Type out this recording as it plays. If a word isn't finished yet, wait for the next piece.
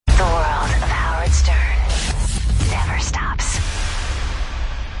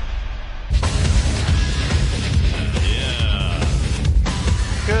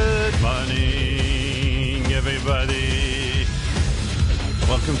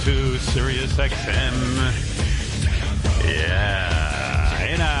to Sirius XM. Yeah.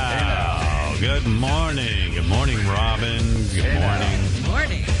 Hey now. Good morning. Good morning, Robin. Good morning. Good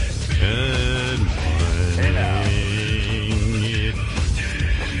morning. Good morning. Hey now.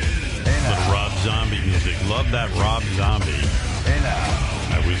 Little Rob Zombie music. Love that Rob Zombie. Hey now.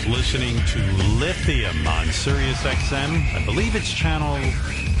 I was listening to Lithium on Sirius XM. I believe it's channel,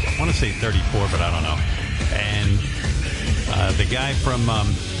 I want to say 34, but I don't know. And the guy from,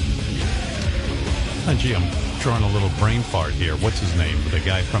 gee, I'm drawing a little brain fart here. What's his name? The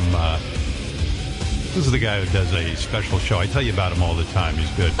guy from, this is the guy who does a special show. I tell you about him all the time.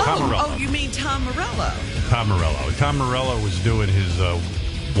 He's good. Tom Morello. Oh, you mean Tom Morello? Tom Morello. Tom Morello was doing his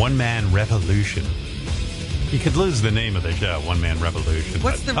one-man revolution. You could lose the name of the show, One Man Revolution.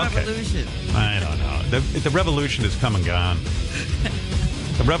 What's the revolution? I don't know. The revolution is come and gone.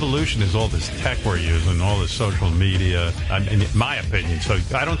 The revolution is all this tech we're using, all this social media, in my opinion. So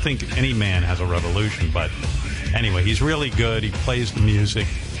I don't think any man has a revolution. But anyway, he's really good. He plays the music.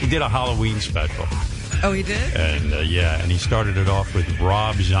 He did a Halloween special. Oh, he did? And, and he started it off with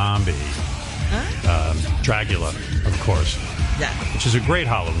Rob Zombie. Huh? Dracula, of course. Yeah. Which is a great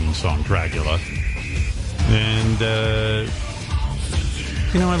Halloween song, Dracula. And,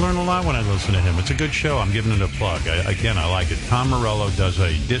 I learn a lot when I listen to him. It's a good show. I'm giving it a plug. I like it. Tom Morello does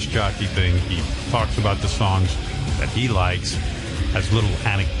a disc jockey thing. He talks about the songs that he likes, has little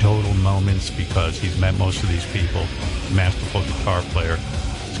anecdotal moments because he's met most of these people. Masterful guitar player.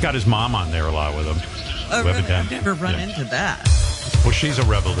 He's got his mom on there a lot with him. Oh, really? I've never run into that. Well, she's a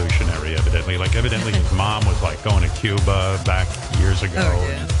revolutionary, evidently. Evidently his mom was, going to Cuba back years ago. Oh,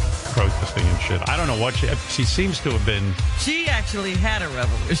 yeah. And protesting and shit. I don't know what she seems to have been. She actually had a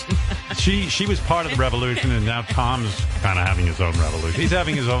revolution. she was part of the revolution, and now Tom's kind of having his own revolution. He's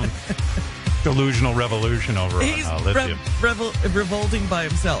having his own delusional revolution over lithium. Revolting by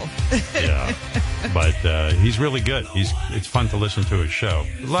himself. Yeah, but he's really good. It's fun to listen to his show.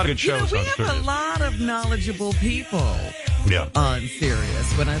 A lot of good shows. We have a lot of knowledgeable people. Yeah. On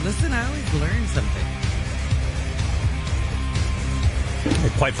Sirius. When I listen, I always learn something.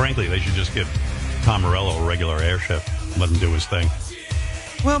 Quite frankly, they should just give Tom Morello a regular air shift. Let him do his thing.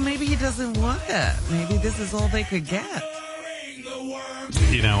 Well, maybe he doesn't want that. Maybe this is all they could get.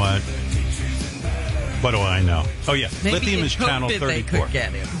 You know what? What do I know? Oh, yeah. Maybe Lithium is channel 34. They could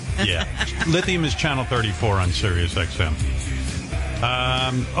get him. Yeah. Lithium is channel 34 on Sirius XM.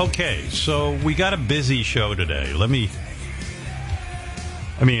 Okay, so we got a busy show today.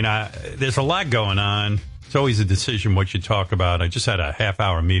 There's a lot going on. It's always a decision what you talk about. I just had a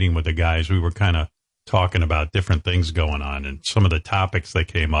half-hour meeting with the guys. We were kind of talking about different things going on and some of the topics that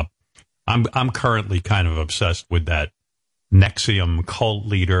came up. I'm currently kind of obsessed with that Nexium cult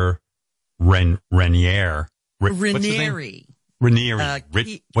leader, Raniere. Raniere.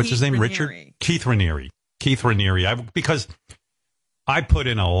 Raniere. What's his name? Raniere. Richard? Keith Raniere. Keith Raniere. Because I put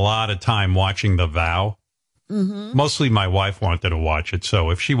in a lot of time watching The Vow. Mm-hmm. Mostly my wife wanted to watch it. So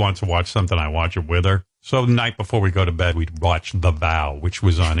if she wants to watch something, I watch it with her. So the night before we go to bed, we'd watch The Vow, which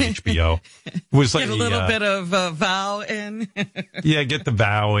was on HBO. It was like get a little bit of Vow in. Yeah, get The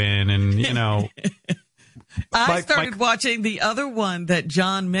Vow in, and I started watching the other one that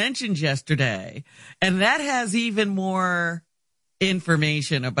John mentioned yesterday, and that has even more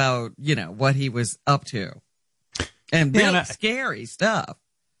information about what he was up to, and really scary stuff.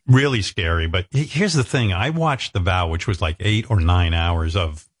 Really scary, but here's the thing: I watched The Vow, which was like 8 or 9 hours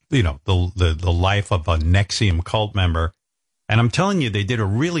of. The life of a Nexium cult member. And I'm telling you, they did a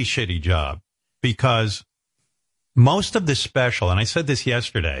really shitty job because most of the special, and I said this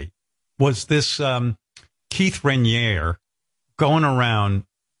yesterday, was this Keith Raniere going around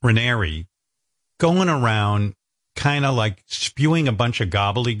kind of like spewing a bunch of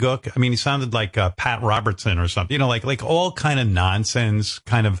gobbledygook. I mean, he sounded like Pat Robertson or something, like all kind of nonsense,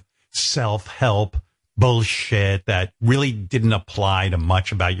 kind of self-help bullshit that really didn't apply to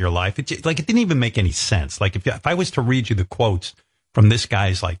much about your life. It didn't even make any sense. Like if I was to read you the quotes from this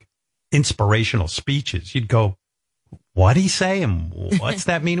guy's inspirational speeches, you'd go, what'd he say? And what's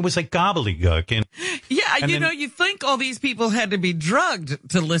that mean? It was like gobbledygook. And you think all these people had to be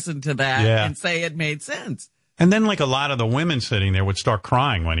drugged to listen to that and say it made sense. And then a lot of the women sitting there would start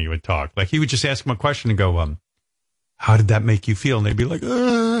crying when he would talk. He would just ask them a question and go, how did that make you feel? And they'd be like,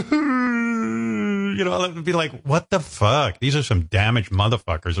 I'd be like, what the fuck? These are some damaged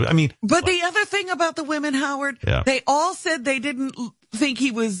motherfuckers. But the other thing about the women, Howard, they all said they didn't think he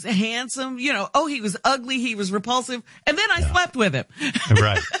was handsome. He was ugly. He was repulsive. And then I slept with him.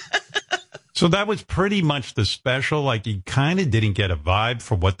 Right. So that was pretty much the special. He kind of didn't get a vibe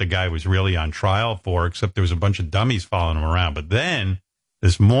for what the guy was really on trial for, except there was a bunch of dummies following him around. But then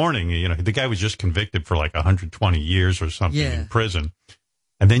this morning, the guy was just convicted for like 120 years or something in prison.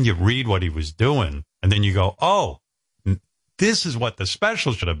 And then you read what he was doing, and then you go, oh, this is what the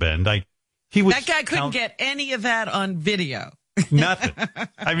special should have been. Like, that guy couldn't get any of that on video. Nothing.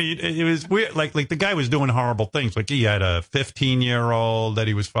 I mean, it was weird. Like the guy was doing horrible things. Like he had a 15-year-old that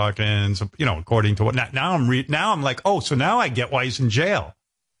he was fucking. So, according to what now I'm like, oh, so now I get why he's in jail.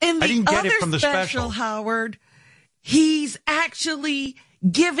 And I didn't get it from the special. Howard, he's actually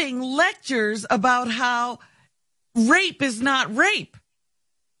giving lectures about how rape is not rape.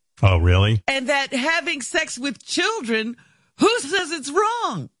 Oh, really? And that having sex with children, who says it's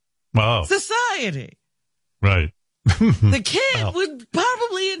wrong? Oh. Society. Right. The kid would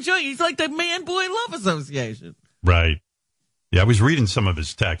probably enjoy it. He's like the Man-Boy Love Association. Right. Yeah, I was reading some of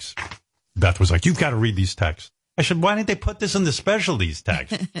his texts. Beth was like, you've got to read these texts. I said, why didn't they put this in the special, these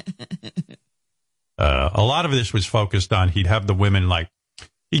texts? A lot of this was focused on he'd have the women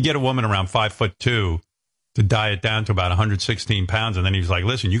he'd get a woman around 5'2" to diet down to about 116 pounds. And then he was like,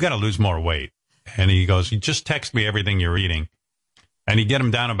 listen, you got to lose more weight. And he goes, you just text me everything you're eating. And he'd get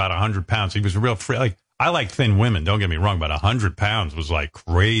him down about 100 pounds. He was real free. I like thin women, don't get me wrong, but 100 pounds was like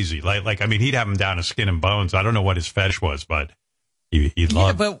crazy. I mean, he'd have him down to skin and bones. I don't know what his fetish was, but he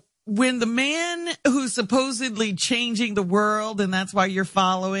loved. Yeah, but when the man who's supposedly changing the world, and that's why you're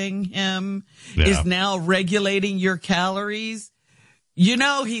following him, is now regulating your calories,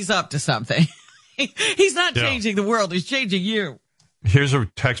 he's up to something. He's not changing the world. He's changing you. Here's a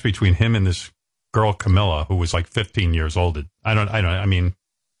text between him and this girl, Camilla, who was like 15 years old. I don't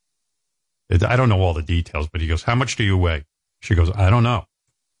know all the details, but he goes, how much do you weigh? She goes, I don't know.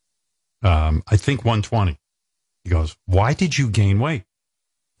 I think 120. He goes, why did you gain weight?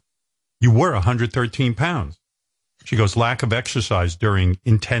 You were 113 pounds. She goes, lack of exercise during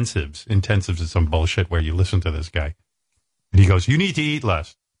intensives. Intensives is some bullshit where you listen to this guy. And he goes, you need to eat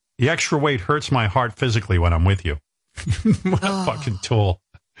less. The extra weight hurts my heart physically when I'm with you. What a fucking tool.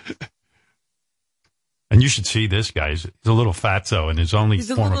 And you should see this guy. He's a little fatso, and his only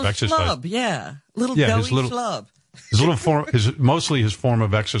form of exercise. Schlub, doughy schlub. Mostly his form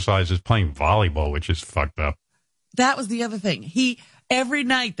of exercise is playing volleyball, which is fucked up. That was the other thing. Every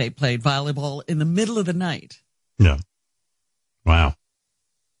night they played volleyball in the middle of the night. Yeah. Wow.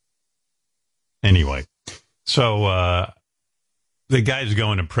 Anyway, so the guy's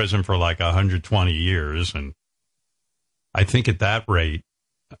going to prison for like 120 years, and I think at that rate,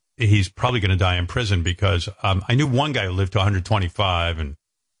 he's probably going to die in prison because I knew one guy who lived to 125.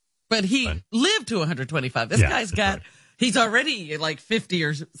 But he lived to 125. This guy's he's already like 50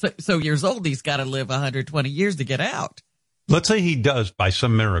 or so years old. He's got to live 120 years to get out. Let's say he does, by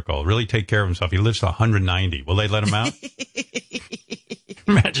some miracle, really take care of himself. He lives to 190. Will they let him out?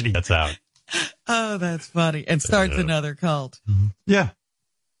 Imagine he gets out. Oh, that's funny. And starts another cult. Yeah.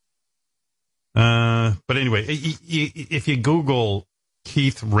 But anyway, if you Google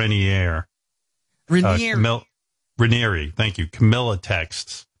Keith Raniere, Raniere, thank you, Camilla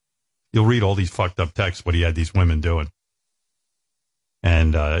texts, you'll read all these fucked up texts, what he had these women doing.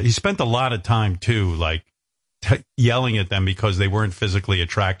 And he spent a lot of time, too, yelling at them because they weren't physically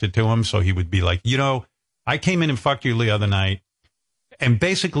attracted to him. So he would be like, I came in and fucked you the other night. And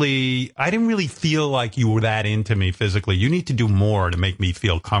basically, I didn't really feel like you were that into me physically. You need to do more to make me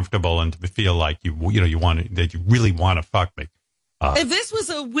feel comfortable and to feel like that you really want to fuck me. And this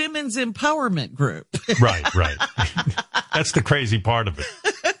was a women's empowerment group. Right. That's the crazy part of it.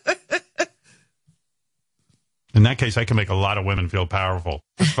 In that case, I can make a lot of women feel powerful.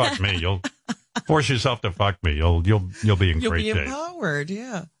 Just fuck me. You'll force yourself to fuck me. You'll be in great shape. You'll be empowered.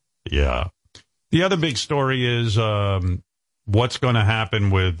 Yeah. Yeah. The other big story is what's going to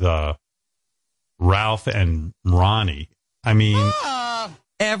happen with Ralph and Ronnie. I mean,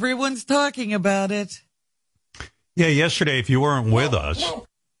 everyone's talking about it. Yeah, yesterday, if you weren't with us,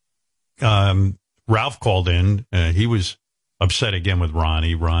 Ralph called in. He was upset again with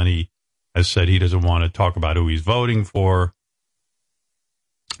Ronnie. Ronnie has said he doesn't want to talk about who he's voting for.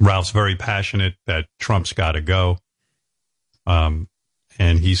 Ralph's very passionate that Trump's got to go. And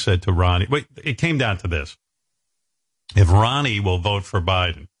he said to Ronnie, wait, it came down to this. If Ronnie will vote for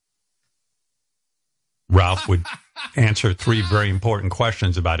Biden, Ralph would answer 3 very important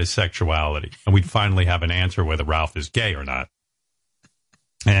questions about his sexuality. And we'd finally have an answer whether Ralph is gay or not.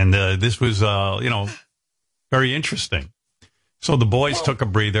 And this was, very interesting. So the boys took a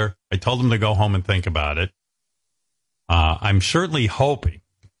breather. I told them to go home and think about it. I'm certainly hoping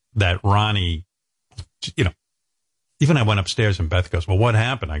that Ronnie, even I went upstairs and Beth goes, well, what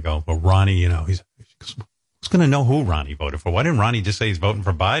happened? I go, well, Ronnie, who's going to know who Ronnie voted for? Why didn't Ronnie just say he's voting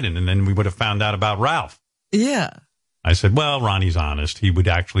for Biden? And then we would have found out about Ralph. Yeah. I said, well, Ronnie's honest. He would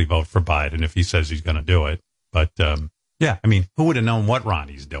actually vote for Biden if he says he's going to do it. But, yeah, I mean, who would have known what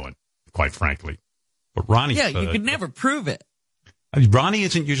Ronnie's doing, quite frankly? But Ronnie. Yeah, you could never prove it. I mean, Ronnie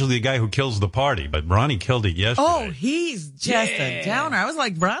isn't usually the guy who kills the party, but Ronnie killed it yesterday. Oh, he's just a downer. I was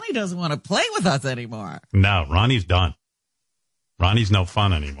like, Ronnie doesn't want to play with us anymore. No, Ronnie's done. Ronnie's no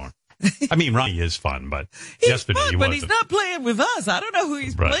fun anymore. I mean, Ronnie is fun, but yesterday fun, he but wasn't. He's not playing with us. I don't know who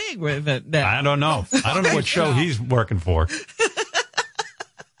he's playing with now. I don't know. I don't know what show he's working for.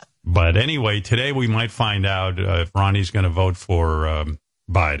 But anyway, today we might find out if Ronnie's going to vote for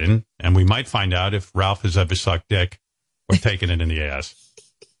Biden, and we might find out if Ralph has ever sucked dick or taken it in the ass.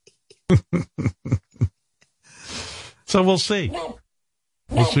 So we'll see.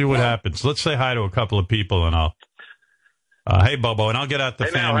 We'll see what happens. Let's say hi to a couple of people, and I'll. Hey, Bobo, and I'll get out the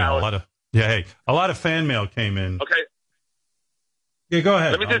fan mail. A lot of fan mail came in. Okay. Yeah, go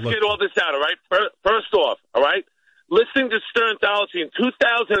ahead. Let me just get all this out, all right? First off, all right? Listening to Stern Theology in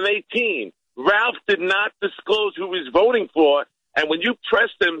 2018, Ralph did not disclose who he was voting for, and when you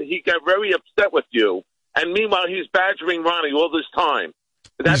pressed him, he got very upset with you. And meanwhile, he's badgering Ronnie all this time.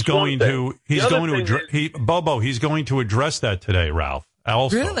 He's going to address that today, Ralph.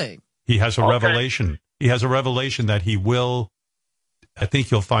 Also, really? He has a revelation. He has a revelation that he will. I think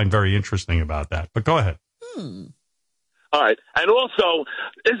you'll find very interesting about that. But go ahead. All right. And also,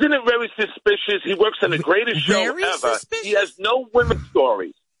 isn't it very suspicious? He works on the greatest show ever. Suspicious? He has no women's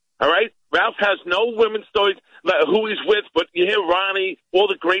stories. All right? Ralph has no women's stories, like who he's with, but you hear Ronnie, all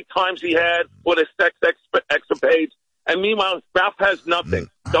the great times he had, all the sex escapades. And meanwhile, Ralph has nothing.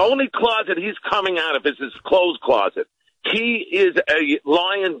 The only closet he's coming out of is his clothes closet. He is a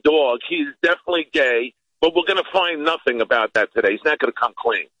lying dog. He's definitely gay, but we're going to find nothing about that today. He's not going to come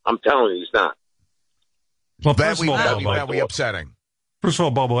clean. I'm telling you, he's not. Well, that would be upsetting. First of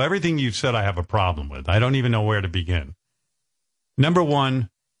all, Bobo, everything you've said I have a problem with. I don't even know where to begin. Number one,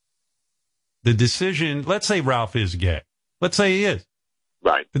 the decision, let's say Ralph is gay. Let's say he is.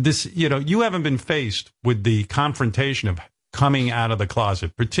 Right. You haven't been faced with the confrontation of coming out of the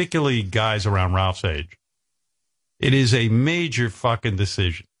closet, particularly guys around Ralph's age. It is a major fucking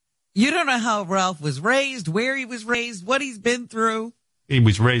decision. You don't know how Ralph was raised, where he was raised, what he's been through. He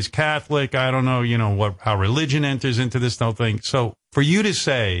was raised Catholic. I don't know, how religion enters into this whole thing. So for you to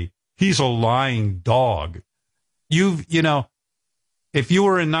say he's a lying dog, if you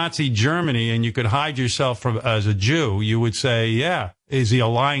were in Nazi Germany and you could hide yourself as a Jew, you would say, yeah, is he a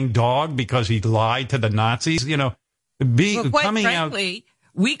lying dog because he lied to the Nazis? Frankly,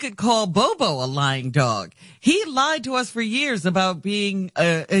 we could call Bobo a lying dog. He lied to us for years about being,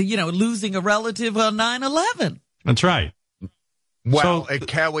 losing a relative on 9/11. That's right. Well, it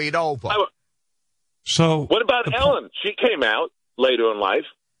carried over. So what about Ellen? She came out later in life.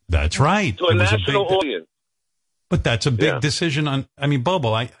 That's right. To a national audience. But that's a big decision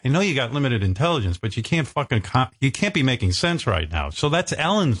Bobo, I know you got limited intelligence, but you can't you can't be making sense right now. So that's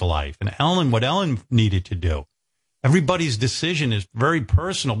Ellen's life and what Ellen needed to do. Everybody's decision is very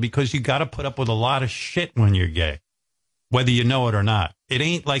personal because you got to put up with a lot of shit when you're gay, whether you know it or not. It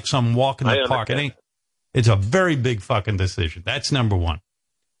ain't like some walk in the park. It's a very big fucking decision. That's number one.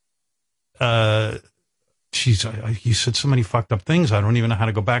 You said so many fucked up things. I don't even know how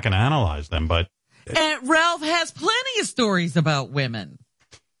to go back and analyze them, but. And Ralph has plenty of stories about women.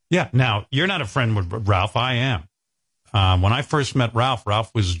 Yeah. Now, you're not a friend with Ralph. I am. When I first met Ralph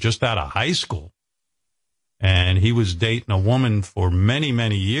was just out of high school. And he was dating a woman for many,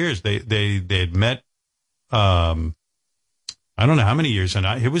 many years. They had met, I don't know how many years, and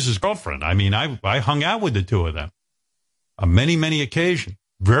it was his girlfriend. I mean, I hung out with the two of them on many, many occasions.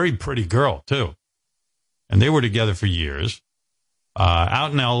 Very pretty girl, too. And they were together for years.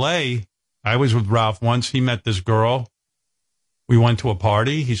 Out in L.A., I was with Ralph once. He met this girl. We went to a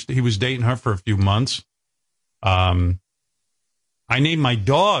party. He was dating her for a few months. I named my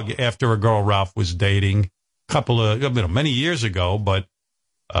dog after a girl Ralph was dating many years ago, but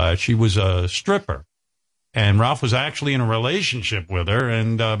she was a stripper. And Ralph was actually in a relationship with her.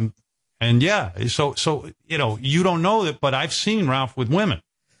 And yeah, so you don't know that, but I've seen Ralph with women.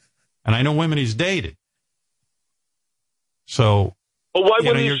 And I know women he's dated. So. Well, why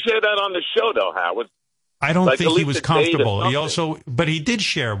wouldn't you share that on the show, though, Howard? I don't think he was comfortable. But he did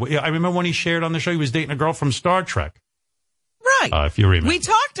share. I remember when he shared on the show, he was dating a girl from Star Trek. Right. If you remember. We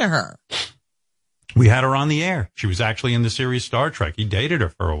talked to her. We had her on the air. She was actually in the series Star Trek. He dated her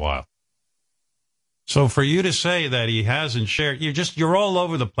for a while. So for you to say that he hasn't shared, you're all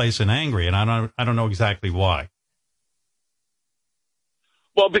over the place and angry, and I don't know exactly why.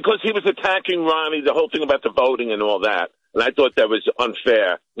 Well, because he was attacking Ronnie, the whole thing about the voting and all that. And I thought that was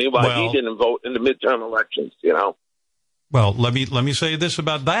unfair. Meanwhile, he didn't vote in the midterm elections, Well, let me say this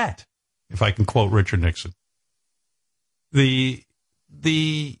about that, if I can quote Richard Nixon. The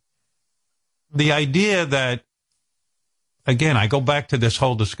idea that, again, I go back to this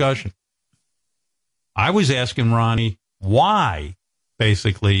whole discussion. I was asking Ronnie why,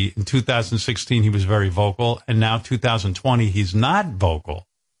 basically, in 2016 he was very vocal, and now 2020 he's not vocal.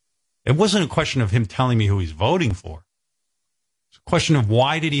 It wasn't a question of him telling me who he's voting for. It's a question of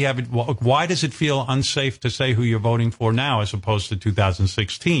why did he have it? Why does it feel unsafe to say who you're voting for now as opposed to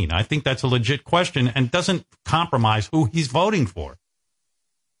 2016? I think that's a legit question and doesn't compromise who he's voting for.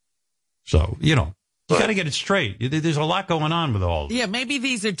 So, you got to get it straight. There's a lot going on with all of this. Yeah, maybe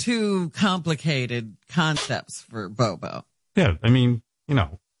these are too complicated concepts for Bobo. Yeah, I mean,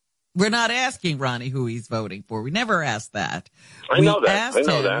 We're not asking Ronnie who he's voting for. We never asked that. I know we that. asked I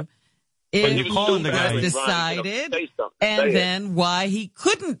know him that. if you're he calling the was guy- decided, Ronnie, and then why he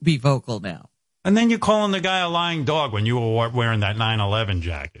couldn't be vocal now. And then you're calling the guy a lying dog when you were wearing that 9/11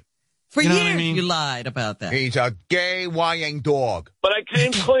 jacket. For You know what years, I mean? you lied about that. He's a gay lying dog. But I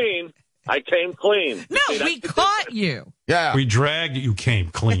came clean. No, See, we that's caught you. Yeah. We dragged you. You came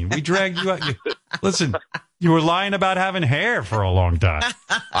clean. We dragged you out. Listen, you were lying about having hair for a long time.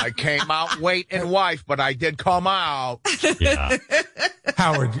 I came out weight and wife, but I did come out. Yeah.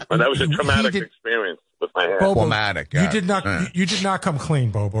 Howard. But that was a he traumatic did- experience with my hair. Bobo, Traumatic, You yeah. did not. You did not come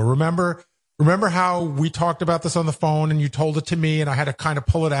clean, Bobo. Remember how we talked about this on the phone, and you told it to me, and I had to kind of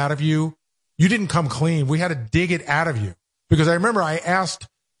pull it out of you. You didn't come clean. We had to dig it out of you because I remember I asked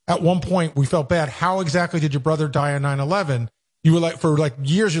at one point. We felt bad. How exactly did your brother die on 9/11? You were like, for like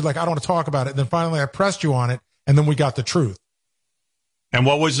years, you're like, I don't want to talk about it. And then finally, I pressed you on it, and then we got the truth. And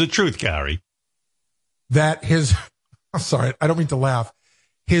what was the truth, Gary? That I'm sorry, I don't mean to laugh.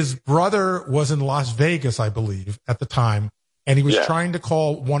 His brother was in Las Vegas, I believe, at the time, and he was trying to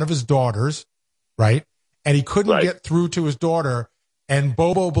call one of his daughters, right? And he couldn't get through to his daughter. And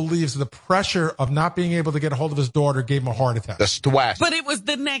Bobo believes the pressure of not being able to get a hold of his daughter gave him a heart attack. The stress. But it was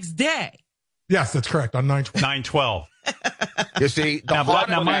the next day. Yes, that's correct. On 9/12. 9/12. You see, the Now, heart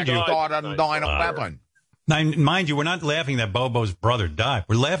now, attack mind you- started on 9/11. Now, mind you, we're not laughing that Bobo's brother died.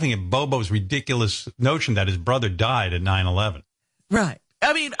 We're laughing at Bobo's ridiculous notion that his brother died at 9/11. Right.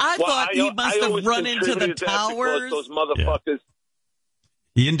 I mean, I thought he must have run into the towers. Those motherfuckers.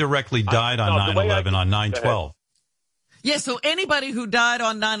 He indirectly died on no, the way 9/11 on 9/12. Yeah, so anybody who died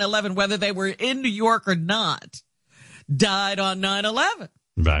on 9/11, whether they were in New York or not, died on 9/11.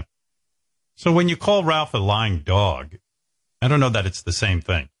 Right. So when you call Ralph a lying dog, I don't know that it's the same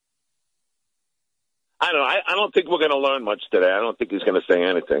thing. I don't know. I don't think we're going to learn much today. I don't think he's going to say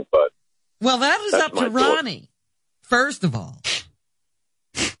anything, but. Well, that was That's up to my thought. Ronnie, first of all.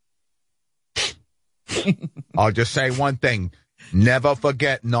 I'll just say one thing. Never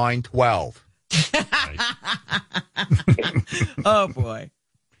forget 9/12. Oh, boy.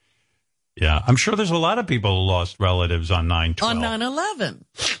 Yeah, I'm sure there's a lot of people who lost relatives on 9/12. On 9/11.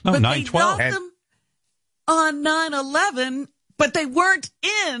 No, but 9/12. they got them on 9/11, but they weren't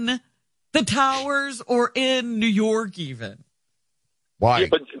in the towers or in New York even. Why? Yeah,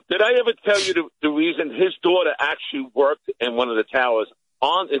 but did I ever tell you the reason his daughter actually worked in one of the towers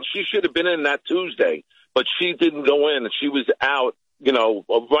and she should have been in that Tuesday, but she didn't go in and she was out,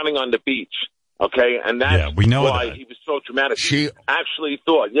 running on the beach. Okay. And that's we know why that. he was so traumatic. She- He actually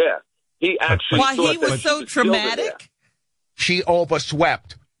thought, he actually Why thought he that was she so was killed in there. traumatic? She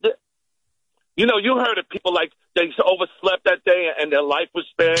overswept. You heard of people like they overslept that day and their life was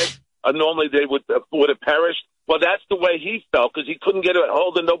spared. Normally they would have perished. Well, that's the way he felt because he couldn't get a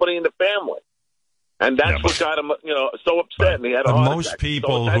hold of nobody in the family. And that's what got him, so upset. And he had a heart most attack.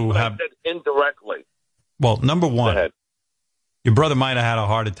 people that's who what I have- said indirectly. Well, number Go one, ahead. your brother might have had a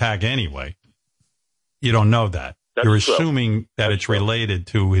heart attack anyway. You don't know that. That's You're true. assuming that That's it's true. related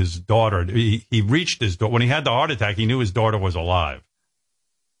to his daughter. He reached his daughter. When he had the heart attack, he knew his daughter was alive.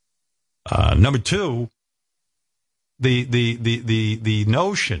 Number two, the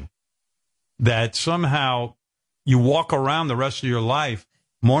notion that somehow you walk around the rest of your life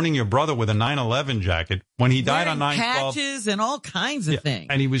mourning your brother with a 9/11 jacket when he died on Wearing 9/12. patches and all kinds of things.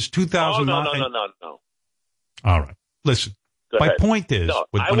 And he was Oh, 2009. no. All right. Listen, Go my ahead. point is. No,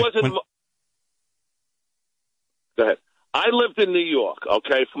 I wasn't. Go ahead. I lived in New York,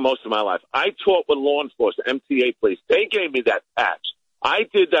 okay, for most of my life. I taught with law enforcement, MTA police. They gave me that patch. I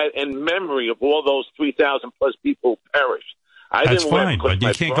did that in memory of all those 3,000 plus people who perished. That's didn't wear it fine, because but you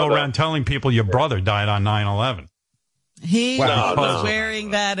my can't go brother- around telling people your brother died on 9/11. He Well, was no.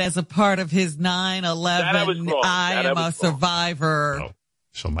 wearing that as a part of his That I was 9/11 wrong. I That I am a was wrong. survivor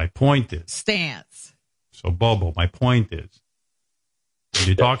So my point is, stance. Bobo, my point is,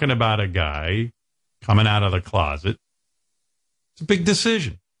 you're talking about a guy coming out of the closet It's a big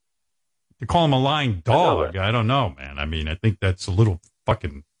decision. To call him a lying dog, I don't know, man. I mean, I think that's a little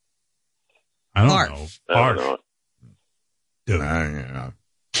fucking, I don't know. Harsh. Dude.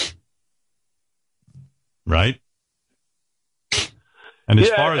 Right? And as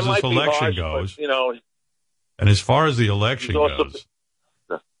far as this election goes, and as far as the election goes,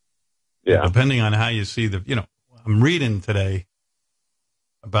 depending on how you see I'm reading today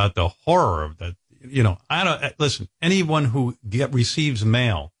about the horror of that. Listen, anyone who receives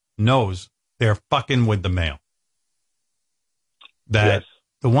mail knows they're fucking with the mail. That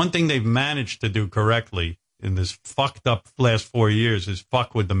the one thing they've managed to do correctly in this fucked up last 4 years is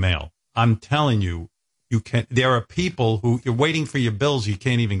fuck with the mail. I'm telling you, there are people who you're waiting for your bills. You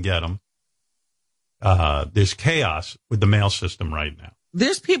can't even get them. There's chaos with the mail system right now.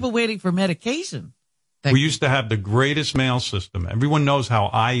 There's people waiting for medication. We used to have the greatest mail system. Everyone knows how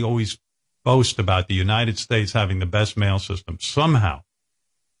I always boast about the United States having the best mail system somehow.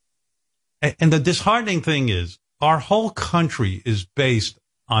 And the disheartening thing is our whole country is based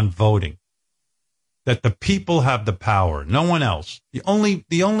on voting, that the people have the power. No one else. The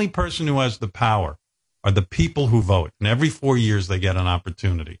only person who has the power are the people who vote. And every 4 years they get an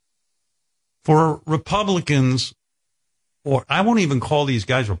opportunity. For Republicans, or I won't even call these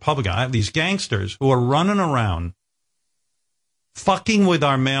guys Republican, I have these gangsters who are running around fucking with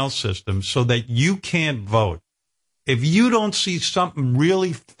our mail system so that you can't vote. If you don't see something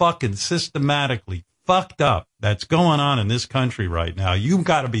really fucking systematically fucked up that's going on in this country right now, you've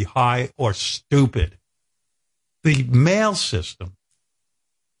got to be high or stupid. The mail system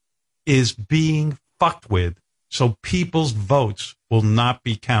is being fucked with so people's votes will not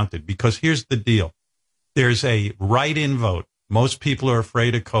be counted. Because here's the deal. There's a write-in vote. Most people are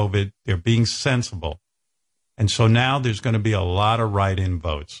afraid of COVID. They're being sensible. And so now there's going to be a lot of write-in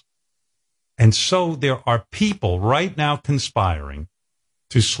votes. And so there are people right now conspiring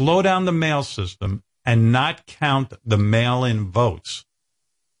to slow down the mail system and not count the mail-in votes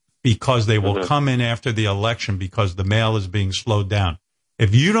because they will come in after the election because the mail is being slowed down.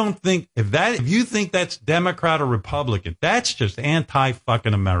 If you think that's Democrat or Republican, that's just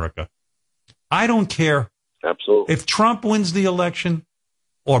anti-fucking America. I don't care. Absolutely. If Trump wins the election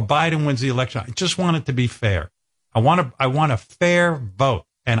or Biden wins the election, I just want it to be fair. I want a fair vote.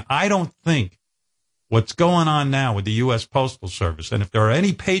 And I don't think what's going on now with the U.S. Postal Service, and if there are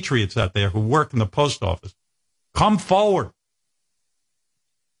any patriots out there who work in the post office, come forward.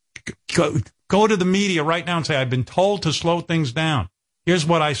 Go to the media right now and say, I've been told to slow things down. Here's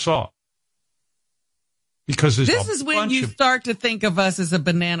what I saw. Because this is when you start to think of us as a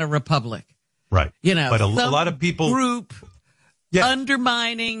banana republic. Right. But a lot of people group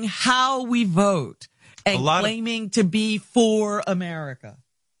undermining how we vote and claiming to be for America.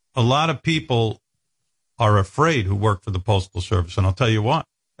 A lot of people are afraid who work for the Postal Service, and I'll tell you what,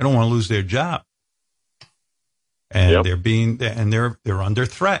 they don't want to lose their job. And they're under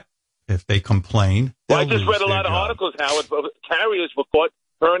threat. If they complain, I just read a lot of articles, Howard. Carriers were caught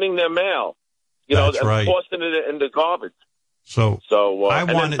burning their mail, That's right. tossing it in the garbage. So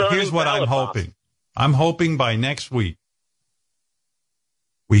here's what I'm hoping. I'm hoping by next week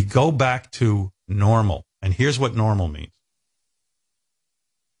we go back to normal. And here's what normal means.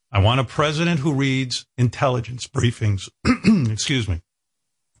 I want a president who reads intelligence briefings. Excuse me.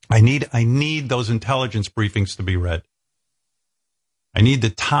 I need those intelligence briefings to be read. I need the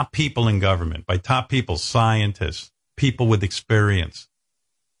top people in government. By top people, scientists, people with experience.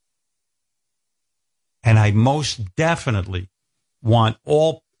 And I most definitely want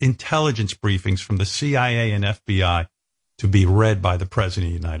all intelligence briefings from the CIA and FBI to be read by the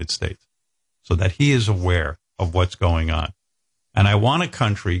President of the United States so that he is aware of what's going on. And I want a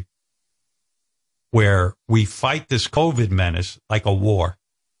country where we fight this COVID menace like a war.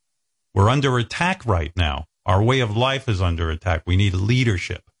 We're under attack right now. Our way of life is under attack. We need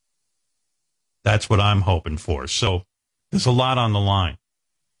leadership. That's what I'm hoping for. So there's a lot on the line.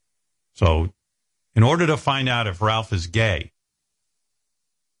 So in order to find out if Ralph is gay,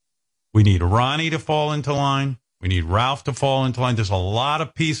 we need Ronnie to fall into line. We need Ralph to fall into line. There's a lot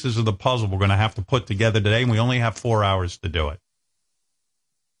of pieces of the puzzle we're going to have to put together today, and we only have 4 hours to do it.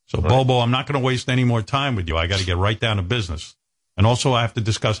 So, right. Bobo, I'm not going to waste any more time with you. I got to get right down to business. And also I have to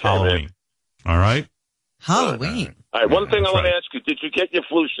discuss Halloween. All right? Halloween. All right, one thing I want to ask you. Did you get your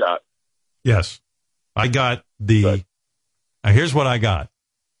flu shot? Yes. I got now here's what I got.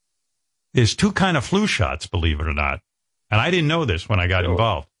 There's 2 kind of flu shots, believe it or not. And I didn't know this when I got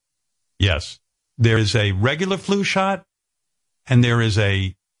involved. Yes. There is a regular flu shot, and there is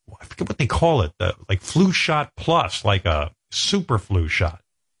I forget what they call it, like flu shot plus, like a super flu shot.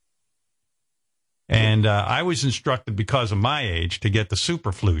 And I was instructed because of my age to get the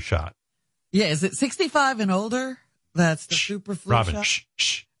super flu shot. Yeah, is it 65 and older? That's the super flu Robin, shot?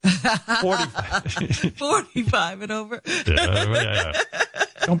 shh. 45. 45 and over. Yeah.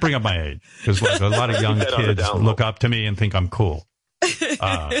 Don't bring up my age, because a lot of young kids look up to me and think I'm cool.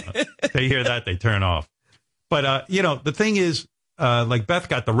 They hear that, they turn off. But, the thing is, like Beth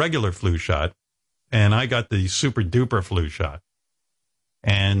got the regular flu shot, and I got the super duper flu shot.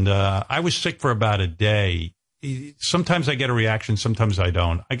 And I was sick for about a day. Sometimes I get a reaction, sometimes I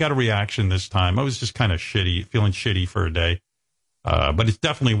don't. I got a reaction this time. I was just kind of feeling shitty for a day. But it's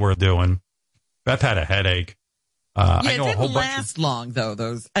definitely worth doing. Beth had a headache. I know it didn't last long, though,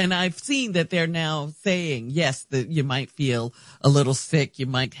 those. And I've seen that they're now saying, yes, that you might feel a little sick. You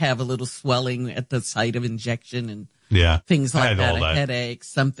might have a little swelling at the site of injection and things like that, a headache,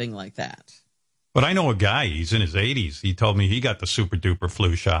 something like that. But I know a guy, he's in his 80s. He told me he got the super duper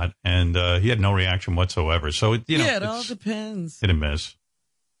flu shot, and he had no reaction whatsoever. So, it all depends. Hit and miss.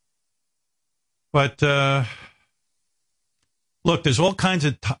 But, look, there's all kinds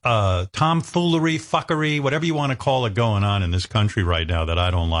of tomfoolery, fuckery, whatever you want to call it, going on in this country right now that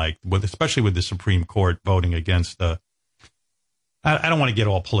I don't like, especially with the Supreme Court voting against I don't want to get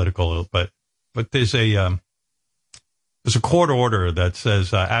all political, but there's a court order that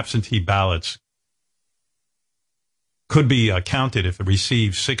says absentee ballots could be counted if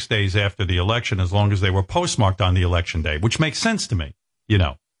received 6 days after the election, as long as they were postmarked on the election day, which makes sense to me,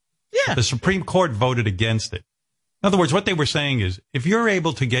 Yeah. The Supreme Court voted against it. In other words, what they were saying is, if you're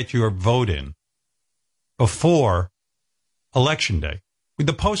able to get your vote in before Election Day, with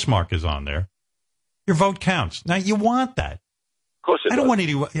the postmark is on there, your vote counts. Now, you want that. Of course it does. I don't want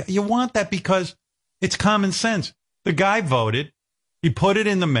you want that because it's common sense. The guy voted. He put it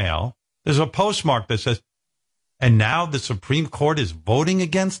in the mail. There's a postmark that says, and now the Supreme Court is voting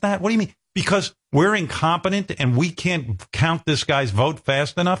against that? What do you mean? Because we're incompetent and we can't count this guy's vote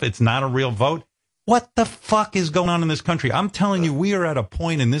fast enough? It's not a real vote? What the fuck is going on in this country? I'm telling you, we are at a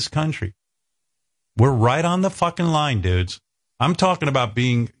point in this country. We're right on the fucking line, dudes. I'm talking about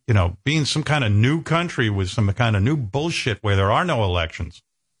being some kind of new country with some kind of new bullshit where there are no elections.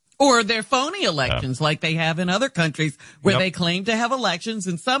 Or they're phony elections like they have in other countries where they claim to have elections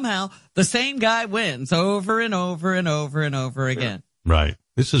and somehow the same guy wins over and over and over and over again. Right.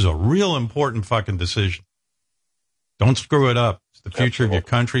 This is a real important fucking decision. Don't screw it up. It's the future of your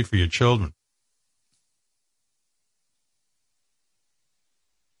country for your children.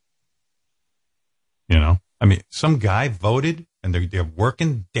 I mean, some guy voted and they're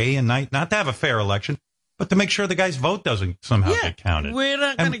working day and night, not to have a fair election, but to make sure the guy's vote doesn't somehow get counted. We're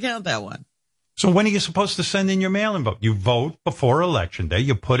not going to count that one. So when are you supposed to send in your mail-in vote? You vote before Election Day.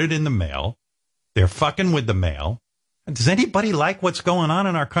 You put it in the mail. They're fucking with the mail. Does anybody like what's going on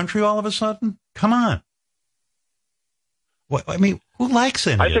in our country all of a sudden? Come on. What, I mean, who likes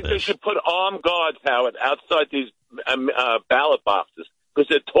any of this? I think they should put armed guards, Howard, outside these ballot boxes because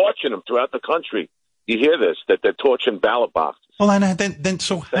they're torching them throughout the country. You hear this, that they're torching ballot boxes. Well, and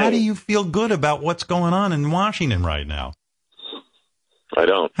so how do you feel good about what's going on in Washington right now? I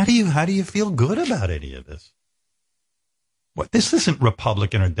don't. How do you feel good about any of this? What? This isn't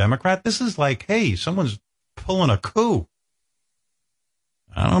Republican or Democrat. This is like, hey, someone's pulling a coup.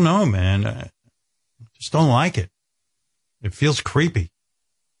 I don't know, man. I just don't like it. It feels creepy.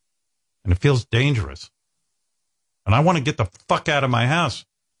 And it feels dangerous. And I want to get the fuck out of my house.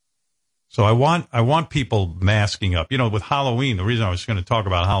 So I want people masking up. With Halloween, the reason I was going to talk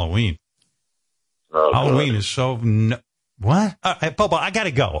about Halloween. Oh, Halloween is so... What? Bobo, I got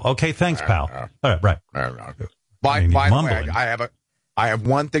to go. Okay, thanks, pal. All right. By the way, I have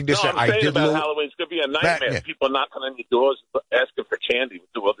one thing to say. I'm saying about Halloween, it's going to be a nightmare. People knocking on your doors asking for candy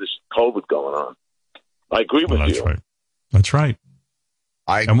with all this COVID going on. I agree with you. That's right.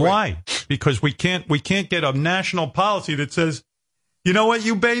 I agree. And why? Because we can't get a national policy that says, you know what,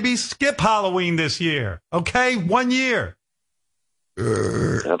 you babies, skip Halloween this year. Okay? 1 year.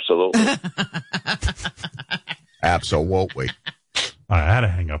 Absolutely. Absolutely. I had to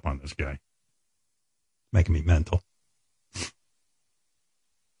hang up on this guy. Making me mental.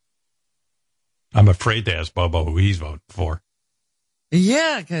 I'm afraid to ask Bobo who he's voting for.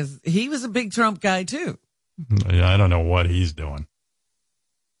 Yeah, because he was a big Trump guy, too. I don't know what he's doing.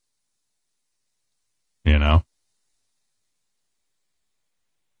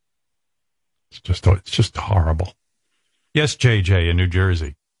 It's just horrible. Yes, JJ in New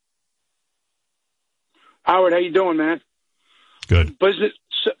Jersey. Howard, how you doing, man? Good. Business.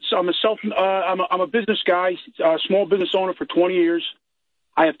 So I'm a business guy, small business owner for 20 years.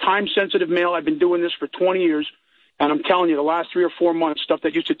 I have time-sensitive mail. I've been doing this for 20 years, And I'm telling you, the last 3 or 4 months, stuff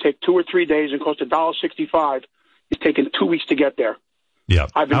that used to take 2 or 3 days and cost $1.65 is taking 2 weeks to get there. Yeah.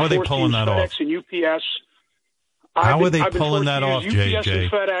 I've been How are they forced to pulling use that FedEx off? and UPS. How are they I've been pulling forced that to off, use UPS JJ?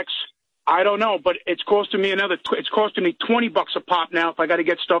 and FedEx. I don't know, but it's costing me it's costing me $20 a pop now if I got to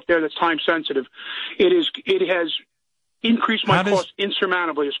get stuff there that's time sensitive. It has increased my cost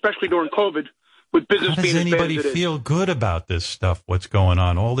insurmountably, especially during COVID with business being as bad as it is. How does anybody feel good about this stuff? What's going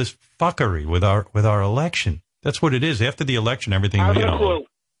on? All this fuckery with our election. That's what it is. After the election, everything. I have no clue.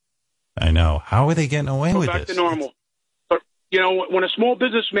 I know. How are they getting away with this? Back to normal. But when a small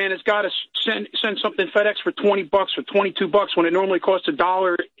businessman has got to send something FedEx for $20 or $22 when it normally costs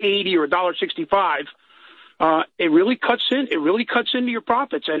 $1.80 or $1.65, it really cuts in. It really cuts into your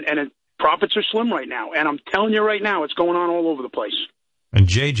profits, and profits are slim right now. And I'm telling you right now, it's going on all over the place. And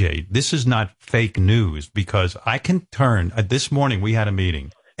JJ, this is not fake news because I can turn. This morning we had a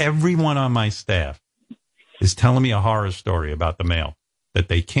meeting. Everyone on my staff is telling me a horror story about the mail, that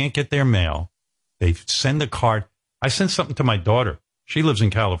they can't get their mail. They send a card. I sent something to my daughter. She lives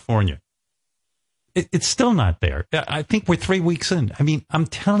in California. It's still not there. I think we're 3 weeks in. I mean, I'm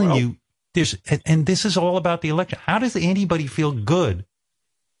telling you, and this is all about the election. How does anybody feel good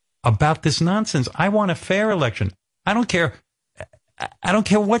about this nonsense? I want a fair election. I don't care. I don't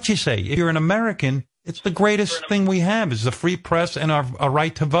care what you say. If you're an American, it's the greatest thing we have is the free press and our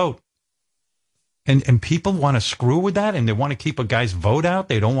right to vote. And people want to screw with that, and they want to keep a guy's vote out.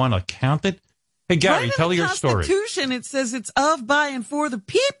 They don't want to count it. Hey, Gary, tell your story. In the Constitution, it says it's of, by, and for the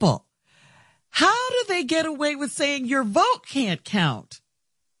people. How do they get away with saying your vote can't count?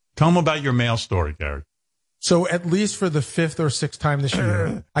 Tell them about your mail story, Gary. So at least for the 5th or 6th time this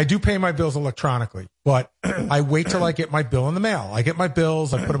year, I do pay my bills electronically, but I wait till I get my bill in the mail. I get my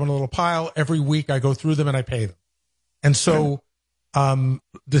bills, I put them in a little pile. Every week I go through them and I pay them. And so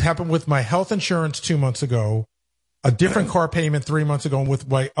this happened with my health insurance 2 months ago, a different car payment 3 months ago, and with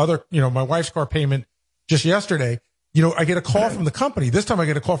my other, my wife's car payment just yesterday. I get a call from the company. This time I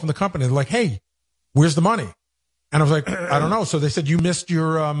get a call from the company. They're like, hey, where's the money? And I was like, I don't know. So they said, you missed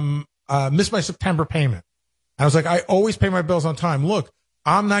missed my September payment. And I was like, I always pay my bills on time. Look,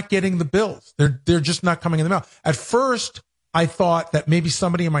 I'm not getting the bills. They're just not coming in the mail. At first, I thought that maybe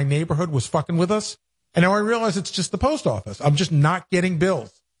somebody in my neighborhood was fucking with us. And now I realize it's just the post office. I'm just not getting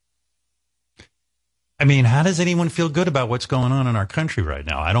bills. I mean, how does anyone feel good about what's going on in our country right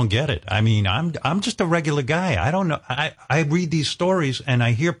now? I don't get it. I mean, I'm just a regular guy. I don't know. I read these stories and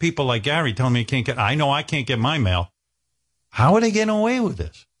I hear people like Gary telling me I can't get my mail. How are they getting away with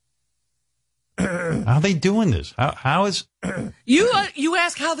this? How are they doing this? How is you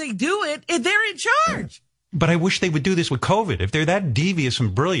ask how they do it, and they're in charge. But I wish they would do this with COVID. If they're that devious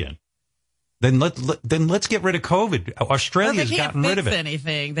and brilliant, then let's get rid of COVID. Australia's gotten rid of it.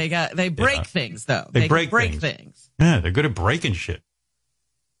 Anything they break things though. They break things. Yeah, they're good at breaking shit.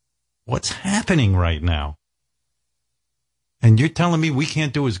 What's happening right now? And you're telling me we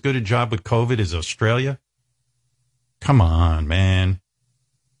can't do as good a job with COVID as Australia? Come on, man.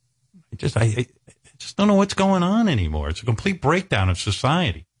 I just don't know what's going on anymore. It's a complete breakdown of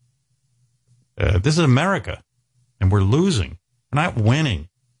society. This is America, and we're losing. We're not winning.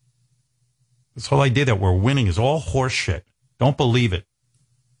 This whole idea that we're winning is all horse shit. Don't believe it.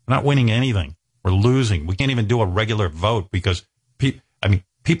 We're not winning anything. We're losing. We can't even do a regular vote because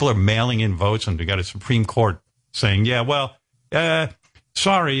people are mailing in votes, and we got a Supreme Court saying,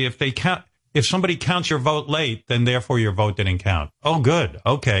 sorry, if somebody counts your vote late, then therefore your vote didn't count. Oh, good.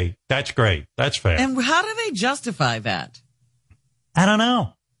 Okay. That's great. That's fair. And how do they justify that? I don't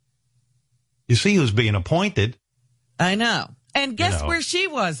know. You see who's being appointed. I know. And guess where she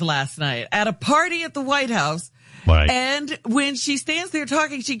was last night? At a party at the White House. Right. And when she stands there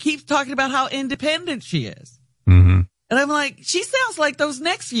talking, she keeps talking about how independent she is. Mm-hmm. And I'm like, she sounds like those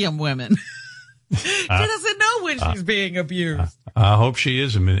Nexium women. She doesn't know when she's being abused. I hope she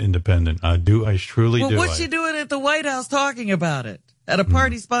is independent. I truly do. Well, what's she doing at the White House talking about it? At a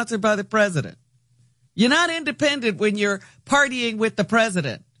party sponsored by the president. You're not independent when you're partying with the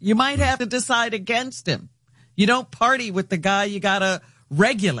president. You might have to decide against him. You don't party with the guy you got to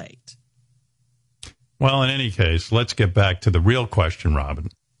regulate. Well, in any case, let's get back to the real question, Robin.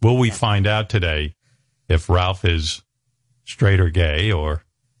 Will we find out today if Ralph is straight or gay,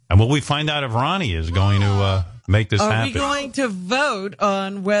 and will we find out if Ronnie is going to make this happen? Are we going to vote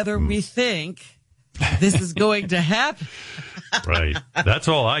on whether we think this is going to happen? Right. That's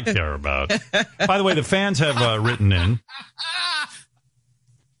all I care about. By the way, the fans have written in.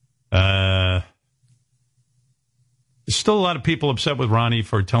 There's still a lot of people upset with Ronnie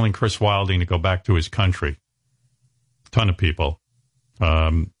for telling Chris Wilding to go back to his country. A ton of people.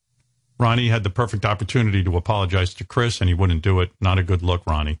 Ronnie had the perfect opportunity to apologize to Chris, and he wouldn't do it. Not a good look,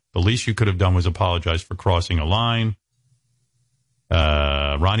 Ronnie. The least you could have done was apologize for crossing a line.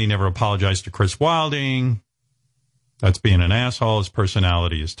 Ronnie never apologized to Chris Wilding. That's being an asshole. His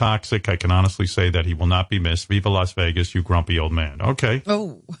personality is toxic. I can honestly say that he will not be missed. Viva Las Vegas, you grumpy old man. Okay.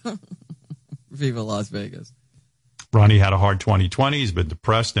 Oh, Viva Las Vegas. Ronnie had a hard 2020. He's been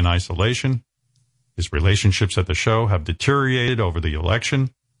depressed in isolation. His relationships at the show have deteriorated over the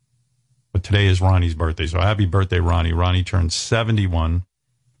election. But today is Ronnie's birthday, so happy birthday, Ronnie. Ronnie turned 71.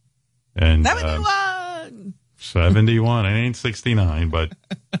 And 71! 71. It ain't 69, but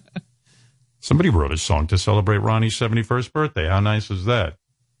somebody wrote a song to celebrate Ronnie's 71st birthday. How nice is that?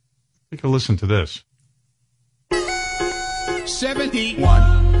 Take a listen to this.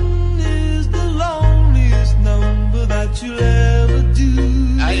 71 is the loneliest number that you'll ever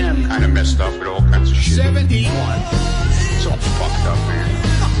do. I am kind of messed up with all kinds of shit. 71. It's all fucked up, man.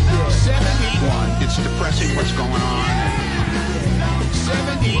 71. It's depressing what's going on.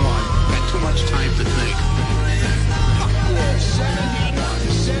 71. Got too much time to think.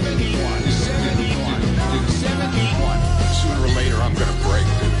 71. Sooner or later, I'm going to break.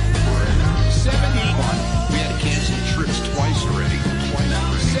 71. We had to cancel trips twice already.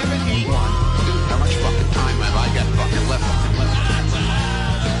 71. Dude, how much fucking time have I got fucking left?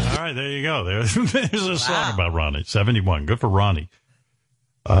 All right, there you go. There's a song about Ronnie. 71. Good for Ronnie.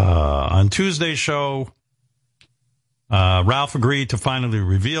 On Tuesday's show, Ralph agreed to finally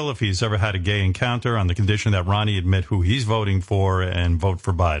reveal if he's ever had a gay encounter on the condition that Ronnie admit who he's voting for and vote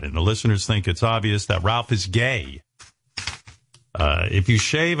for Biden. The listeners think it's obvious that Ralph is gay. If you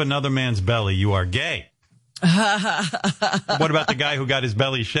shave another man's belly, you are gay. What about the guy who got his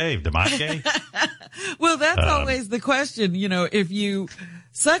belly shaved? Am I gay? Well, that's always the question. You know, if you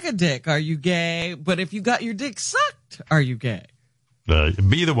suck a dick, are you gay? But if you got your dick sucked, are you gay?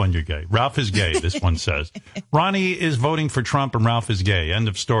 Be the one you're gay. Ralph is gay, this one says. Ronnie is voting for Trump and Ralph is gay. End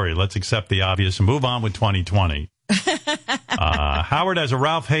of story. Let's accept the obvious and move on with 2020. Howard, as a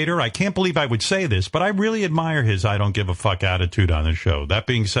Ralph hater, I can't believe I would say this, but I really admire his I don't give a fuck attitude on the show. That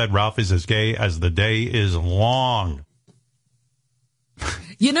being said, Ralph is as gay as the day is long.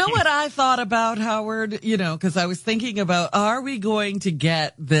 You know what I thought about, Howard? You know, because I was thinking about, are we going to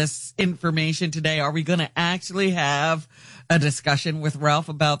get this information today? Are we going to actually have a discussion with Ralph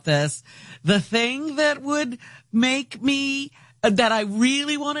about this? The thing that would make me, that I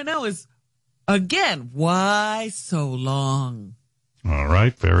really want to know is, again, why so long? All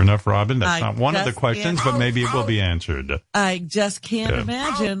right, fair enough, Robin. That's not one of the questions, but maybe it will be answered. I just can't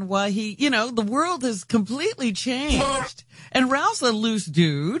imagine why he, you know, the world has completely changed. And Ralph's a loose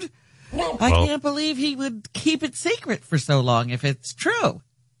dude. I can't believe he would keep it secret for so long if it's true.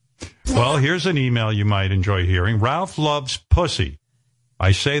 Well, here's an email you might enjoy hearing. Ralph loves pussy.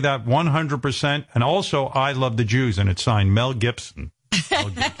 I say that 100%. And also, I love the Jews. And it's signed Mel Gibson.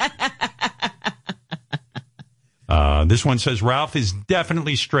 This one says, Ralph is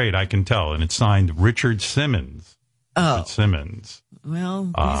definitely straight, I can tell. And it's signed Richard Simmons. Oh. Richard Simmons. Well,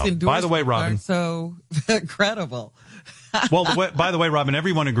 these endorsements by the way, Robin, aren't so credible. Well, by the way, Robin,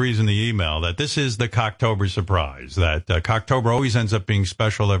 everyone agrees in the email that this is the Cocktober surprise, that Cocktober always ends up being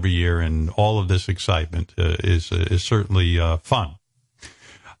special every year, and all of this excitement is certainly fun.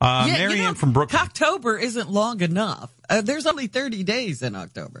 Marianne from Brooklyn. Cocktober isn't long enough. There's only 30 days in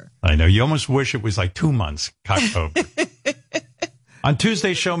October. I know. You almost wish it was like 2 months, Cocktober. On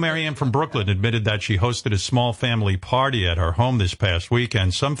Tuesday's show, Marianne from Brooklyn admitted that she hosted a small family party at her home this past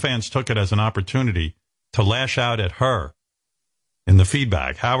weekend. Some fans took it as an opportunity to lash out at her. In the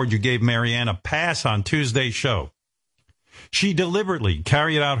feedback, Howard, you gave Marianne a pass on Tuesday's show. She deliberately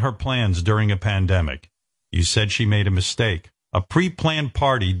carried out her plans during a pandemic. You said she made a mistake. A pre-planned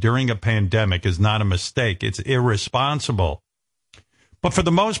party during a pandemic is not a mistake. It's irresponsible. But for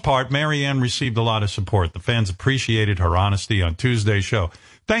the most part, Marianne received a lot of support. The fans appreciated her honesty on Tuesday's show.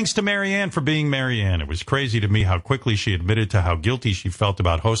 Thanks to Marianne for being Marianne. It was crazy to me how quickly she admitted to how guilty she felt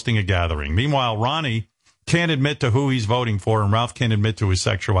about hosting a gathering. Meanwhile, Ronnie can't admit to who he's voting for, and Ralph can't admit to his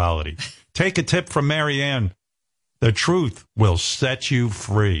sexuality. Take a tip from Marianne. The truth will set you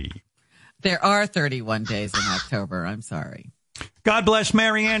free. There are 31 days in October. I'm sorry. God bless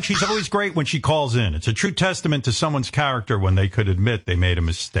Marianne. She's always great when she calls in. It's a true testament to someone's character when they could admit they made a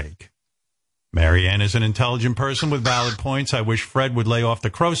mistake. Marianne is an intelligent person with valid points. I wish Fred would lay off the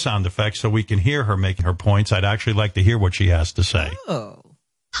crow sound effects so we can hear her making her points. I'd actually like to hear what she has to say. Oh.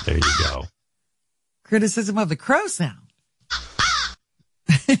 There you go. Criticism of the crow sound.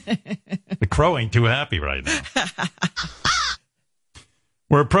 The crow ain't too happy right now.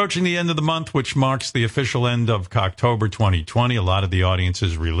 We're approaching the end of the month, which marks the official end of October 2020. A lot of the audience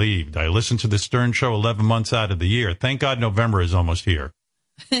is relieved. I listened to the Stern Show 11 months out of the year. Thank God November is almost here.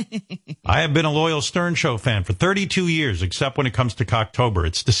 I have been a loyal Stern Show fan for 32 years, except when it comes to Cocktober.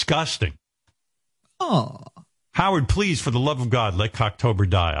 It's disgusting. Oh. Howard, please, for the love of God, let Cocktober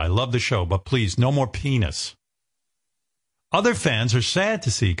die. I love the show, but please, no more penis. Other fans are sad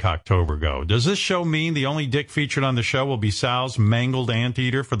to see Cocktober go. Does this show mean the only dick featured on the show will be Sal's mangled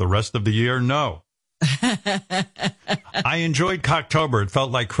anteater for the rest of the year? No. I enjoyed Cocktober. It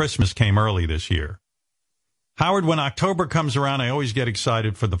felt like Christmas came early this year. Howard, when October comes around, I always get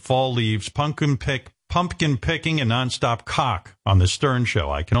excited for the fall leaves, pumpkin picking, and nonstop cock on the Stern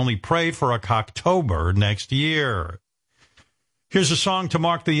Show. I can only pray for a Cocktober next year. Here's a song to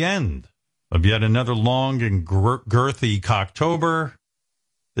mark the end of yet another long and girthy Cocktober.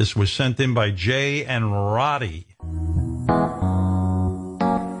 This was sent in by Jay and Roddy.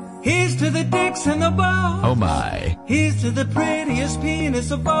 Here's to the dicks and the balls. Oh my. Here's to the prettiest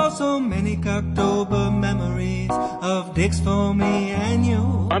penis of all. So many Cocktober memories of dicks for me and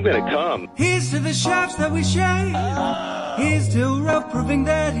you. I'm gonna come. Here's to the shafts that we shave. Here's to Ralph proving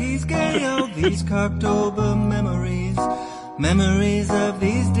that he's gay. All these Cocktober memories. Memories of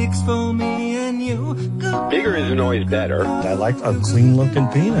these dicks for me and you. Bigger isn't always better. I like a clean-looking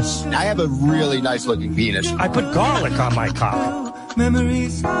penis. I have a really nice-looking penis. I put garlic on my cock.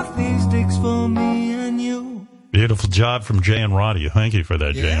 Memories of these dicks for me and you. Beautiful job from Jay and Roddy. Thank you for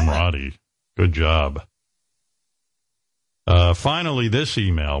that, Jay and Roddy. Good job. Finally, this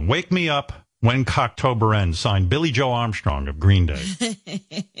email. Wake me up when Cocktober ends. Signed, Billy Joe Armstrong of Green Day.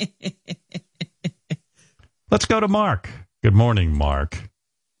 Let's go to Mark. Good morning, Mark.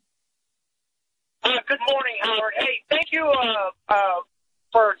 Good morning, Howard. Hey, thank you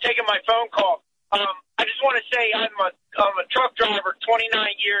for taking my phone call. I just want to say I'm a truck driver, 29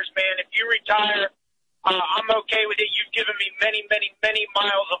 years, man. If you retire, I'm okay with it. You've given me many, many, many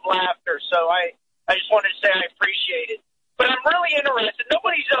miles of laughter, so I just wanted to say I appreciate it. But I'm really interested.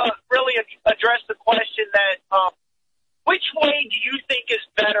 Nobody's really addressed the question that which way do you think is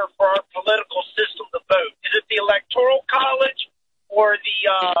better for our political system to vote? Is it the Electoral College or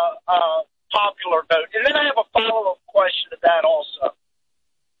the popular vote? And then I have a follow-up question to that also.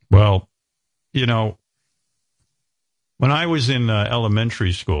 Well, you know, when I was in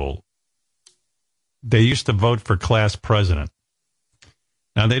elementary school, they used to vote for class president.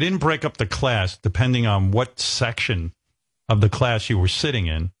 Now, they didn't break up the class depending on what section of the class you were sitting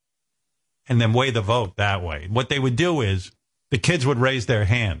in, and then weigh the vote that way. What they would do is the kids would raise their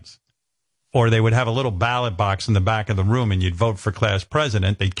hands, or they would have a little ballot box in the back of the room, and you'd vote for class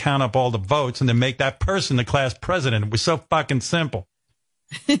president. They'd count up all the votes and then make that person the class president. It was so fucking simple.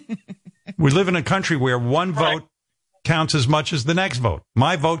 We live in a country where one vote counts as much as the next vote.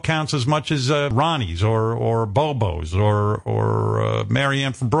 My vote counts as much as Ronnie's or Bobo's or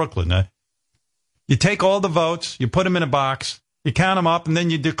Marianne from Brooklyn. You take all the votes, you put them in a box, you count them up, and then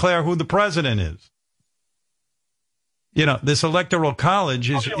you declare who the president is. You know, this electoral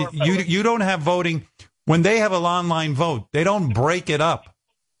college is, you don't have voting. When they have an online vote, they don't break it up.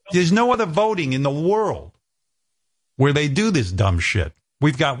 There's no other voting in the world where they do this dumb shit.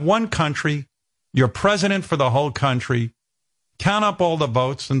 We've got one country, you're president for the whole country, count up all the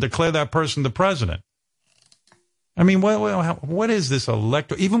votes and declare that person the president. I mean, what is this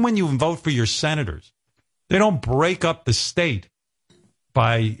electoral? Even when you vote for your senators, they don't break up the state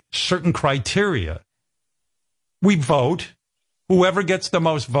by certain criteria. We vote. Whoever gets the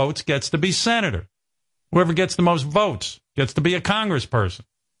most votes gets to be senator. Whoever gets the most votes gets to be a congressperson.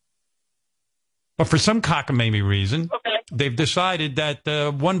 But for some cockamamie reason, they've decided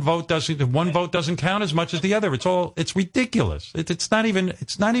that one vote doesn't count as much as the other. It's ridiculous. It's not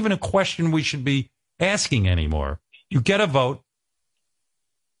even a question we should be asking anymore. You get a vote.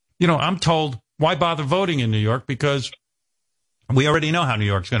 You know, I'm told, why bother voting in New York? Because we already know how New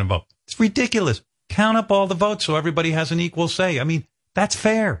York's going to vote. It's ridiculous. Count up all the votes so everybody has an equal say. I mean, that's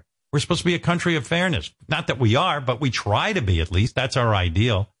fair. We're supposed to be a country of fairness. Not that we are, but we try to be, at least. That's our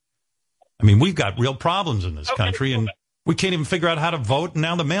ideal. I mean, we've got real problems in this country, and we can't even figure out how to vote, and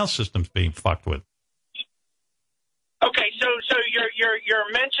now the mail system's being fucked with. Okay, so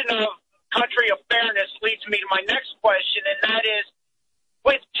your mention of country of fairness leads me to my next question, and that is,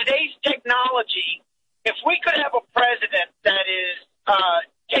 with today's technology, if we could have a president that is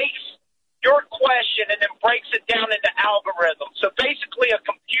takes your question and then breaks it down into algorithms, so basically a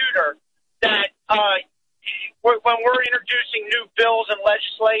computer that when we're introducing new bills and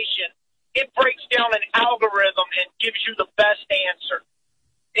legislation, it breaks down an algorithm and gives you the best answer.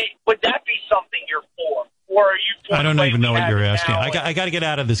 Would that be something you're for? Or are you for I don't don't even know what you're have asking. now. I got to get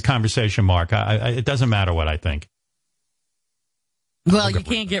out of this conversation, Mark. It doesn't matter what I think. Well, you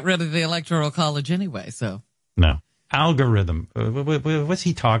can't get rid of the Electoral College anyway, so. No. Algorithm. What's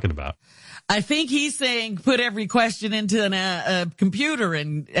he talking about? I think he's saying put every question into a computer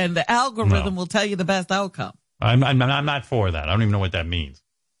and the algorithm will tell you the best outcome. I'm not for that. I don't even know what that means.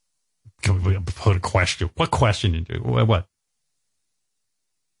 Put a question. What question? What?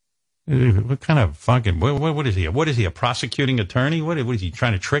 What kind of fucking, what is he? What is he, a prosecuting attorney? What is he,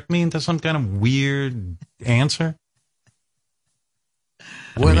 trying to trick me into some kind of weird answer?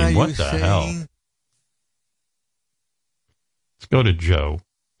 What are what you the saying? hell? Let's go to Joe.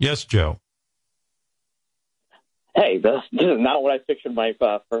 Yes, Joe. Hey, this is not what I pictured my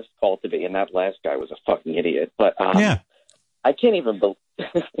first call to be, and that last guy was a fucking idiot. But Yeah. I can't even believe.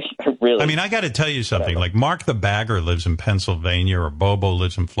 Really? I mean, I got to tell you something. Like Mark the Bagger lives in Pennsylvania or Bobo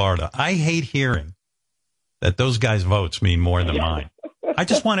lives in Florida. I hate hearing that those guys' votes mean more than mine. I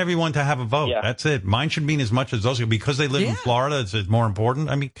just want everyone to have a vote. Yeah. That's it. Mine should mean as much as those because they live in Florida. It's more important.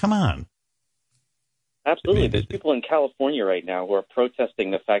 I mean, come on. Absolutely. There's people in California right now who are protesting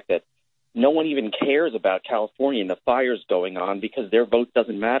the fact that no one even cares about California and the fires going on because their vote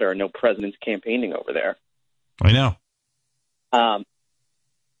doesn't matter and no president's campaigning over there. I know.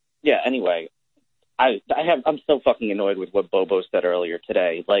 Yeah, anyway, I'm so fucking annoyed with what Bobo said earlier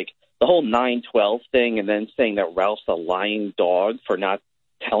today. Like, the whole 9/12 thing and then saying that Ralph's a lying dog for not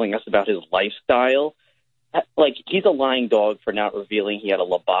telling us about his lifestyle. Like, he's a lying dog for not revealing he had a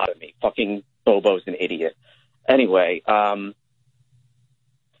lobotomy. Fucking Bobo's an idiot. Anyway, I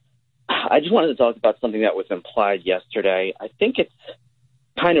just wanted to talk about something that was implied yesterday. I think it's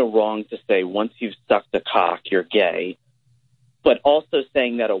kind of wrong to say once you've sucked a cock, you're gay. But also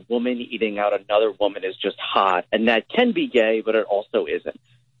saying that a woman eating out another woman is just hot, and that can be gay, but it also isn't.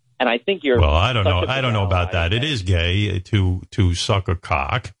 And I think you're. Well, I don't know. I don't know about that. It is gay to suck a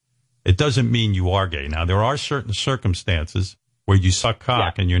cock. It doesn't mean you are gay. Now, there are certain circumstances where you suck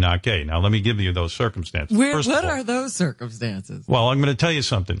cock and you're not gay. Now, let me give you those circumstances. What are those circumstances? Well, I'm going to tell you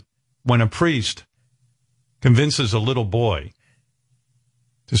something. When a priest convinces a little boy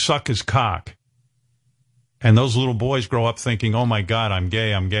to suck his cock, and those little boys grow up thinking, oh, my God, I'm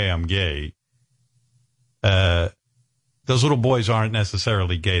gay, I'm gay, I'm gay. Those little boys aren't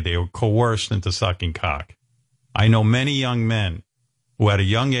necessarily gay. They were coerced into sucking cock. I know many young men who at a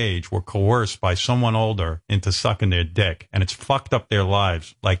young age were coerced by someone older into sucking their dick, and it's fucked up their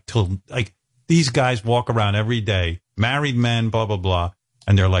lives. Like these guys walk around every day, married men, blah, blah, blah,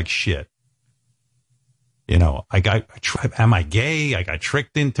 and they're like shit. You know, am I gay? I got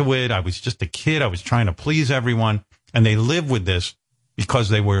tricked into it. I was just a kid. I was trying to please everyone. And they live with this because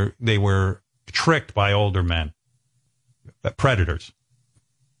they were tricked by older men, predators.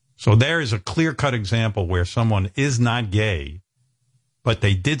 So there is a clear-cut example where someone is not gay, but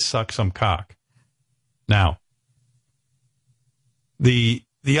they did suck some cock. Now, the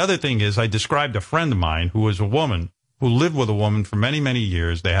other thing is I described a friend of mine who was a woman who lived with a woman for many, many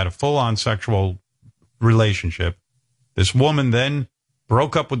years. They had a full-on sexual relationship. This woman then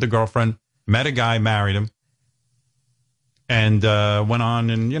broke up with the girlfriend, met a guy, married him, and went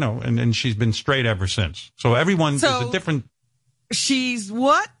on and, you know, and she's been straight ever since. So everyone is a different. She's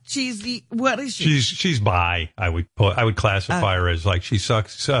what? What is she? She's bi. I would classify her as like she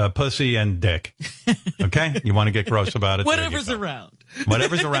sucks pussy and dick. Okay? You want to get gross about it? Whatever's around.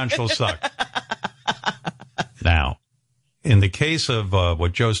 Whatever's around, she'll suck. Now, in the case of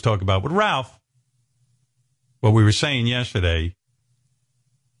what Joe's talking about with Ralph, what we were saying yesterday,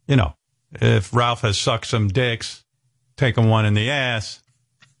 you know, if Ralph has sucked some dicks, taken one in the ass,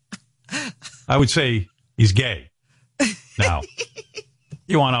 I would say he's gay. Now,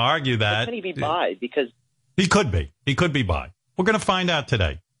 you want to argue that. Can he be bi? Because he could be. He could be bi. We're going to find out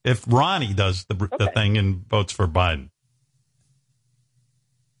today if Ronnie does the thing and votes for Biden.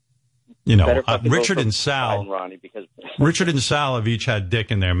 You know, Richard and Sal. Ronnie, because Richard and Sal have each had dick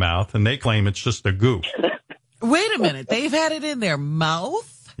in their mouth, and they claim it's just a goof. Wait a minute. They've had it in their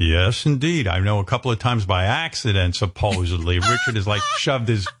mouth? Yes, indeed. I know a couple of times by accident, supposedly. Richard has, like, shoved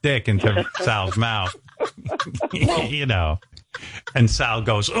his dick into Sal's mouth. You know. And Sal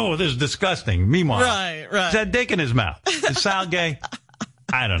goes, oh, this is disgusting. Meanwhile, right. He's had dick in his mouth. Is Sal gay?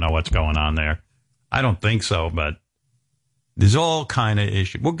 I don't know what's going on there. I don't think so, but there's all kind of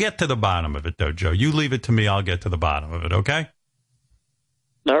issues. We'll get to the bottom of it, though, Joe. You leave it to me. I'll get to the bottom of it, okay?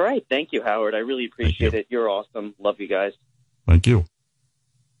 All right. Thank you, Howard. I really appreciate it. You're awesome. Love you guys. Thank you.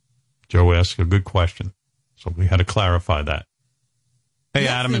 Joe asked a good question, so we had to clarify that. Hey,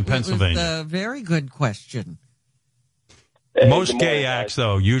 yes, Adam in Pennsylvania. It was a very good question. Most gay acts,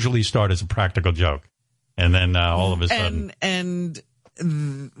 though, usually start as a practical joke. And then all of a sudden. And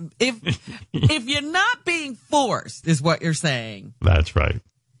if you're not being forced, is what you're saying. That's right.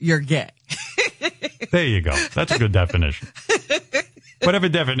 You're gay. There you go. That's a good definition. Whatever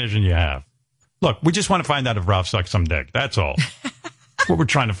definition you have. Look, we just want to find out if Ralph sucks some dick. That's all. That's what we're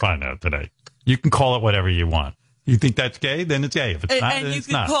trying to find out today. You can call it whatever you want. You think that's gay? Then it's gay. If it's not, then it's not. And you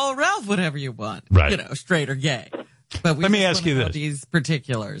can call Ralph whatever you want. Right. You know, straight or gay. But Let me ask you this. These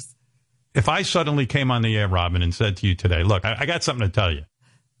particulars. If I suddenly came on the air, Robin, and said to you today, look, I got something to tell you.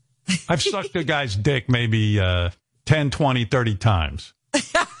 I've sucked a guy's dick maybe 10, 20, 30 times.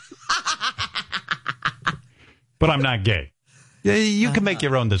 But I'm not gay. Yeah, you can make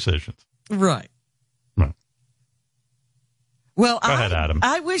your own decisions. Right. Right. Well, Go ahead, Adam.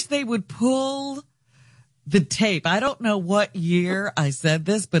 I wish they would pull the tape. I don't know what year I said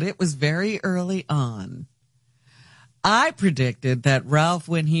this, but it was very early on. I predicted that Ralph,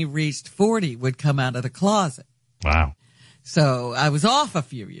 when he reached 40, would come out of the closet. Wow. So I was off a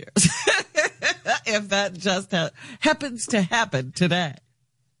few years. If that just happens to happen today.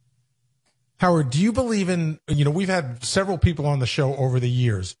 Howard, do you believe in, we've had several people on the show over the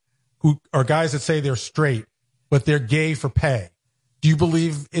years who are guys that say they're straight, but they're gay for pay. Do you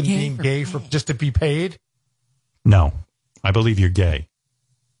believe in being gay for just to be paid? No, I believe you're gay.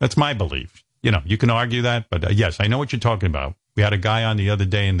 That's my belief. You can argue that, but yes, I know what you're talking about. We had a guy on the other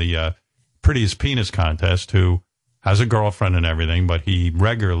day in the prettiest penis contest who has a girlfriend and everything, but he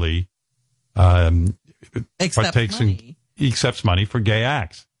regularly he accepts money for gay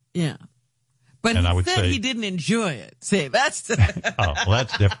acts. Yeah. But and he said he didn't enjoy it. See, that's... Oh, well,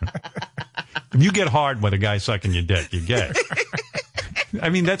 that's different. If you get hard with a guy sucking your dick, you're gay. I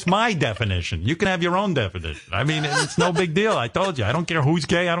mean, that's my definition. You can have your own definition. I mean, it's no big deal. I told you. I don't care who's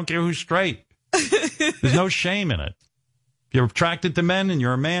gay. I don't care who's straight. There's no shame in it. If you're attracted to men and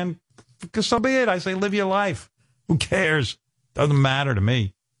you're a man, so be it. I say live your life. Who cares? Doesn't matter to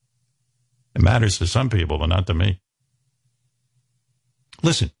me. It matters to some people, but not to me.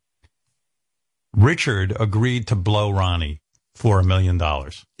 Listen. Richard agreed to blow Ronnie for $1 million.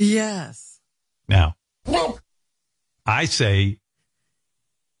 Yes. Now, I say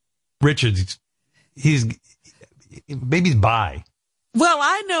Richard, maybe he's bi. Well,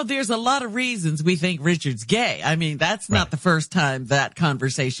 I know there's a lot of reasons we think Richard's gay. I mean, that's not the first time that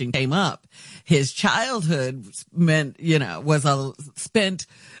conversation came up. His childhood was spent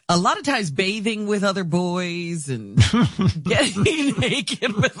a lot of times bathing with other boys and getting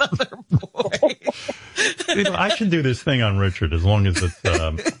naked with other boys. I should do this thing on Richard as long as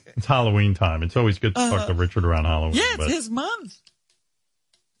it's Halloween time. It's always good to talk to Richard around Halloween. Yeah, it's his month.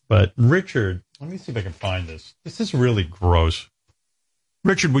 But Richard, let me see if I can find this. This is really gross.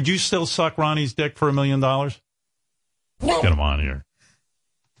 Richard, would you still suck Ronnie's dick for $1 million? Get him on here.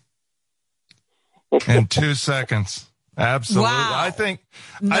 In 2 seconds. Absolutely. Wow. I think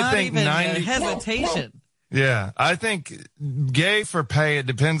even 90 hesitation. Yeah, I think gay for pay, it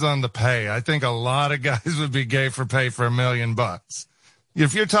depends on the pay. I think a lot of guys would be gay for pay for $1 million.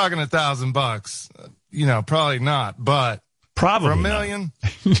 If you're talking $1,000, probably not, but probably for $1 million.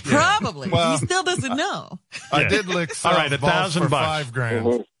 Yeah. Probably. Well, he still doesn't know. I did lick all right, $1,000 for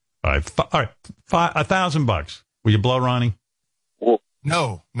 $5,000. $5,000. All right, $1,000. Will you blow Ronnie?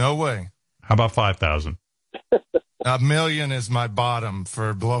 No way. How about 5,000? $1 million is my bottom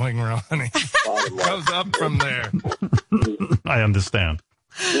for blowing Ronnie. It goes up from there. I understand.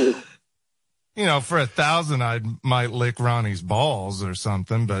 For $1,000, I might lick Ronnie's balls or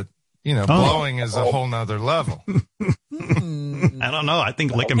something, but blowing is a whole nother level. I don't know. I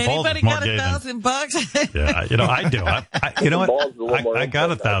think licking balls is more gay. Anybody got $1,000? Yeah, I do. You know what? I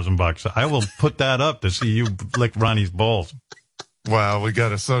got $1,000. I will put that up to see you lick Ronnie's balls. Wow, we got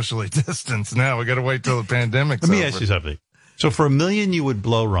to socially distance now. We got to wait till the pandemic's Let me over. ask you something. So for $1 million, you would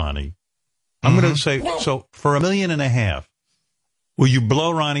blow Ronnie. I'm going to say, so for $1.5 million, will you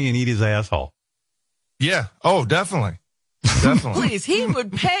blow Ronnie and eat his asshole? Yeah. Oh, definitely. Definitely. Please, he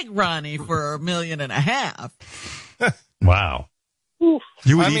would peg Ronnie for $1.5 million. Wow.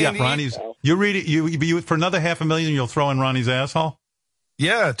 You would eat up Ronnie's. You for another $500,000, you'll throw in Ronnie's asshole?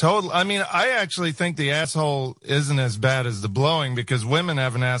 Yeah, totally. I mean, I actually think the asshole isn't as bad as the blowing because women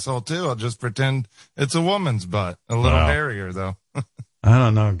have an asshole too. I'll just pretend it's a woman's butt. A little hairier though. I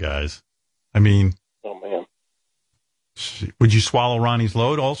don't know, guys. I mean, oh man, would you swallow Ronnie's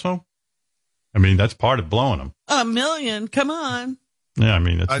load also? I mean, that's part of blowing him. $1 million, come on. Yeah, I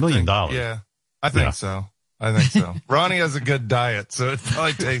mean, it's $1 million. Yeah, I think so. I think so. Ronnie has a good diet, so it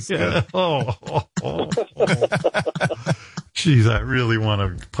probably tastes good. Jeez, I really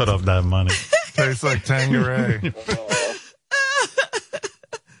want to put up that money. Tastes like Tanqueray.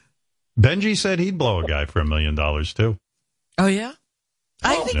 Benji said he'd blow a guy for $1 million too. Oh, yeah?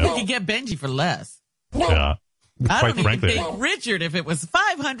 I think Yeah. we could get Benji for less. Yeah. I Quite don't even frankly. think Richard, if it was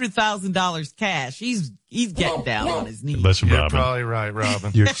 $500,000 cash, he's getting down on his knees. Listen, You're Robin. probably right,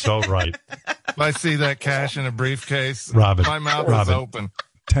 Robin. You're so right. If I see that cash in a briefcase, Robin. my mouth is Robin. open.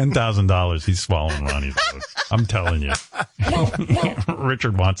 $10,000, he's swallowing Ronnie's vote. I'm telling you.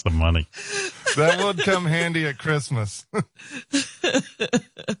 Richard wants the money. That would come handy at Christmas.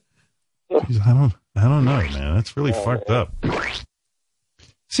 I don't know, man. That's really fucked up.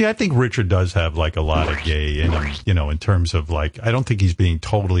 See, I think Richard does have like a lot of gay in him, you know, in terms of like, I don't think he's being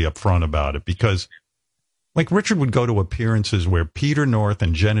totally upfront about it because like Richard would go to appearances where Peter North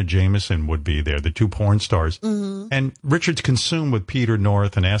and Jenna Jameson would be there, the two porn stars. Mm-hmm. And Richard's consumed with Peter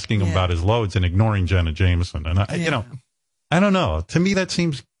North and asking him about his loads and ignoring Jenna Jameson. And you know, I don't know. To me, that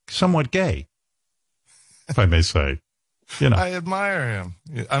seems somewhat gay, if I may say. You know, I admire him.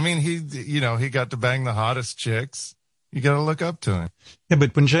 I mean, he got to bang the hottest chicks. You got to look up to him. Yeah,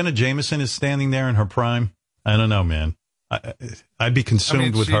 but when Jenna Jameson is standing there in her prime, I don't know, man. I'd be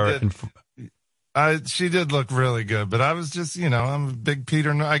consumed with her. She did look really good, but I was just, I'm a big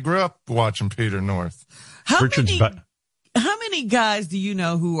Peter. I grew up watching Peter North. How many guys do you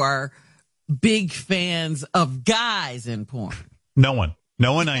know who are big fans of guys in porn? No one.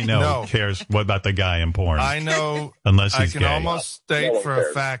 No one I know cares what about the guy in porn. I know. Unless he's I can gay. almost state for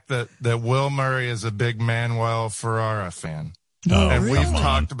a fact that Will Murray is a big Manuel Ferrara fan. And really? we've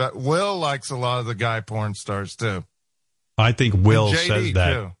talked about, Will likes a lot of the guy porn stars too. I think Will And JD says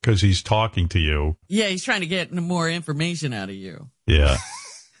that because he's talking to you. Yeah, he's trying to get more information out of you. Yeah.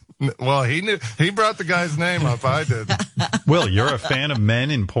 Well, he brought the guy's name up. I did. Will, you're a fan of men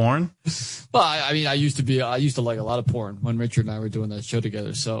in porn? Well, I mean, I used to like a lot of porn when Richard and I were doing that show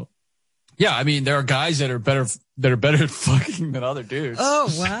together. So, yeah, I mean, there are guys that are better at fucking than other dudes. Oh,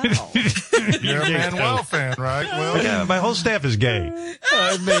 wow. You're a Manuel fan, right, Will? Yeah, my whole staff is gay.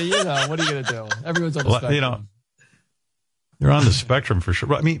 I mean, what are you going to do? Everyone's on the spectrum. You know, you're on the spectrum for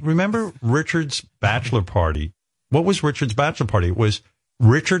sure. I mean, remember Richard's bachelor party? What was Richard's bachelor party? It was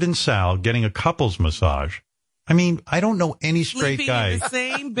Richard and Sal getting a couples massage. I mean, I don't know any straight Sleeping guy. in the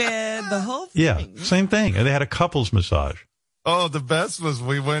same bed, the whole thing. Yeah, same thing. And they had a couples massage. Oh, the best was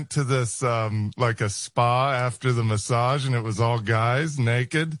we went to this, like a spa after the massage, and it was all guys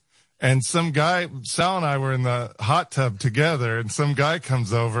naked. And some guy, Sal and I were in the hot tub together, and some guy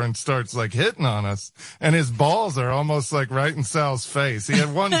comes over and starts like hitting on us. And his balls are almost like right in Sal's face. He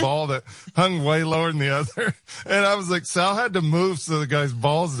had one ball that hung way lower than the other. And I was like, Sal had to move so the guy's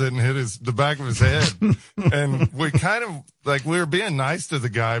balls didn't hit the back of his head. And we kind of, like, we were being nice to the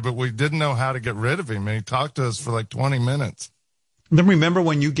guy, but we didn't know how to get rid of him. And he talked to us for like 20 minutes. Then remember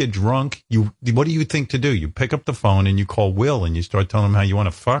when you get drunk, what do you think to do? You pick up the phone and you call Will and you start telling him how you want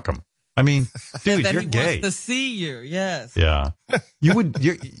to fuck him. I mean, dude, that you're he gay. wants to see you, yes. Yeah.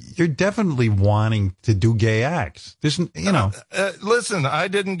 You're definitely wanting to do gay acts. Listen, I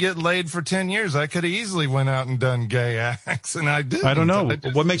didn't get laid for 10 years. I could have easily went out and done gay acts, and I didn't. I don't know.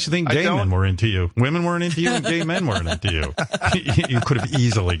 What makes you think gay men were into you? Women weren't into you and gay men weren't into you. You could have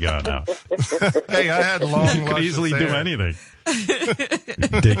easily gone out. Hey, I had long, you could easily hair. do anything.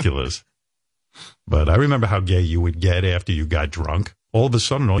 Ridiculous. But I remember how gay you would get after you got drunk. All of a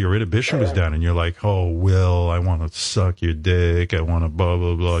sudden, all your inhibition was down, and you're like, oh, Will, I want to suck your dick. I want to blah,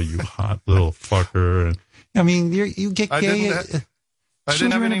 blah, blah, you hot little fucker. And I mean, you get gay. I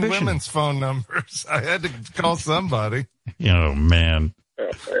didn't have any women's phone numbers. I had to call somebody. Oh, man.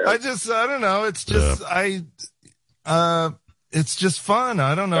 I don't know. It's just, it's just fun.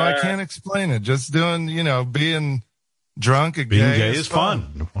 I don't know. I can't explain it. Just doing, being drunk and being gay is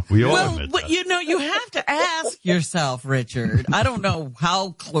fun. We all admit that. You have to ask yourself, Richard. I don't know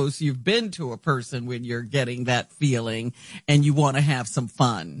how close you've been to a person when you're getting that feeling and you want to have some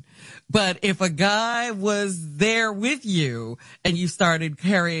fun. But if a guy was there with you and you started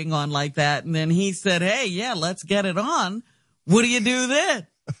carrying on like that, and then he said, hey, yeah, let's get it on, what do you do then?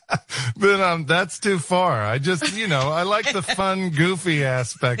 But that's too far. I just, I like the fun, goofy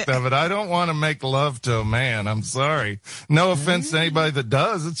aspect of it. I don't want to make love to a man. I'm sorry. No offense to anybody that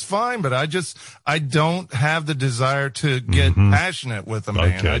does. It's fine. But I don't have the desire to get passionate with a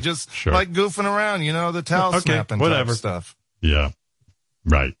man. Okay, I just like goofing around, the towel snapping type stuff. Yeah.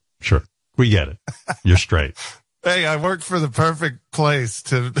 Right. Sure. We get it. You're straight. Hey, I worked for the perfect place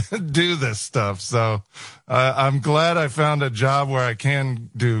to do this stuff, so I'm glad I found a job where I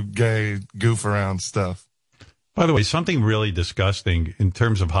can do gay goof around stuff. By the way, something really disgusting in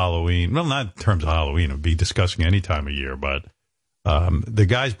terms of Halloween. Well, not in terms of Halloween. It would be disgusting any time of year, but the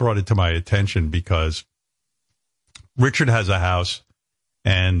guys brought it to my attention because Richard has a house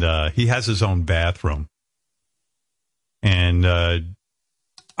And he has his own bathroom. And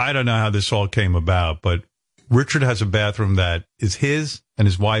I don't know how this all came about, but Richard has a bathroom that is his, and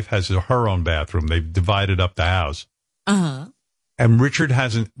his wife has her own bathroom. They've divided up the house. Uh-huh. And Richard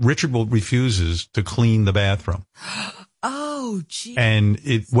refuses to clean the bathroom. Oh, gee. And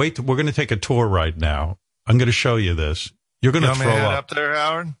we're going to take a tour right now. I'm going to show you this. You're going to throw up there,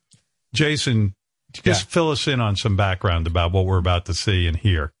 Howard. Jason, just fill us in on some background about what we're about to see and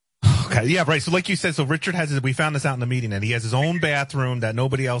hear. Okay, yeah, right. So like you said, so Richard we found this out in the meeting, and he has his own bathroom that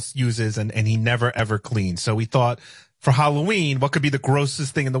nobody else uses, and he never ever cleans. So we thought for Halloween, what could be the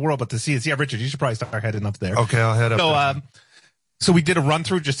grossest thing in the world but to see is, yeah, Richard, you should probably start heading up there. Okay, I'll head up there. So we did a run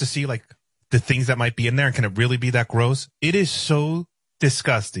through just to see like the things that might be in there, and can it really be that gross? It is so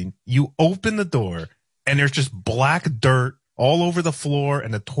disgusting. You open the door and there's just black dirt all over the floor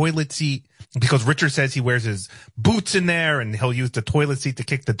and the toilet seat, because Richard says he wears his boots in there and he'll use the toilet seat to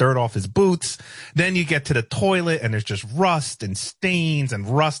kick the dirt off his boots. Then you get to the toilet and there's just rust and stains and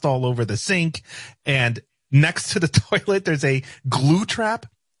rust all over the sink. And next to the toilet, there's a glue trap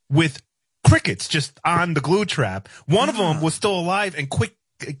with crickets just on the glue trap. One of them was still alive and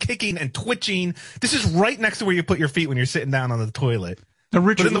kicking and twitching. This is right next to where you put your feet when you're sitting down on the toilet. Now,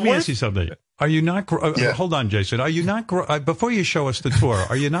 Richard, let me ask you something. Are you not, hold on, Jason. Are you not, before you show us the tour,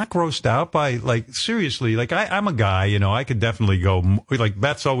 are you not grossed out by, like, seriously, like, I'm a guy, you know, I could definitely go, like,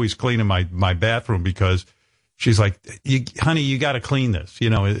 Beth's always cleaning my bathroom because she's like, honey, you got to clean this. You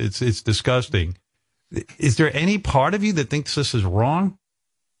know, it's disgusting. Is there any part of you that thinks this is wrong?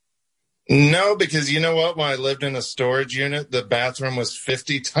 No, because you know what? When I lived in a storage unit, the bathroom was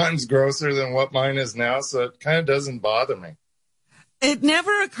 50 times grosser than what mine is now, so it kind of doesn't bother me. It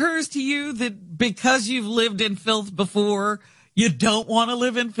never occurs to you that because you've lived in filth before, you don't want to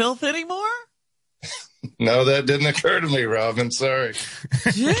live in filth anymore? No, that didn't occur to me, Robin. Sorry.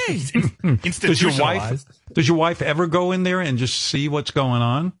 Institutionalized. Does your wife ever go in there and just see what's going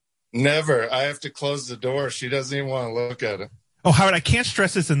on? Never. I have to close the door. She doesn't even want to look at it. Oh, Howard, I can't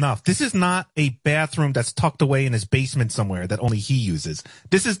stress this enough. This is not a bathroom that's tucked away in his basement somewhere that only he uses.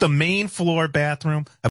 This is the main floor bathroom.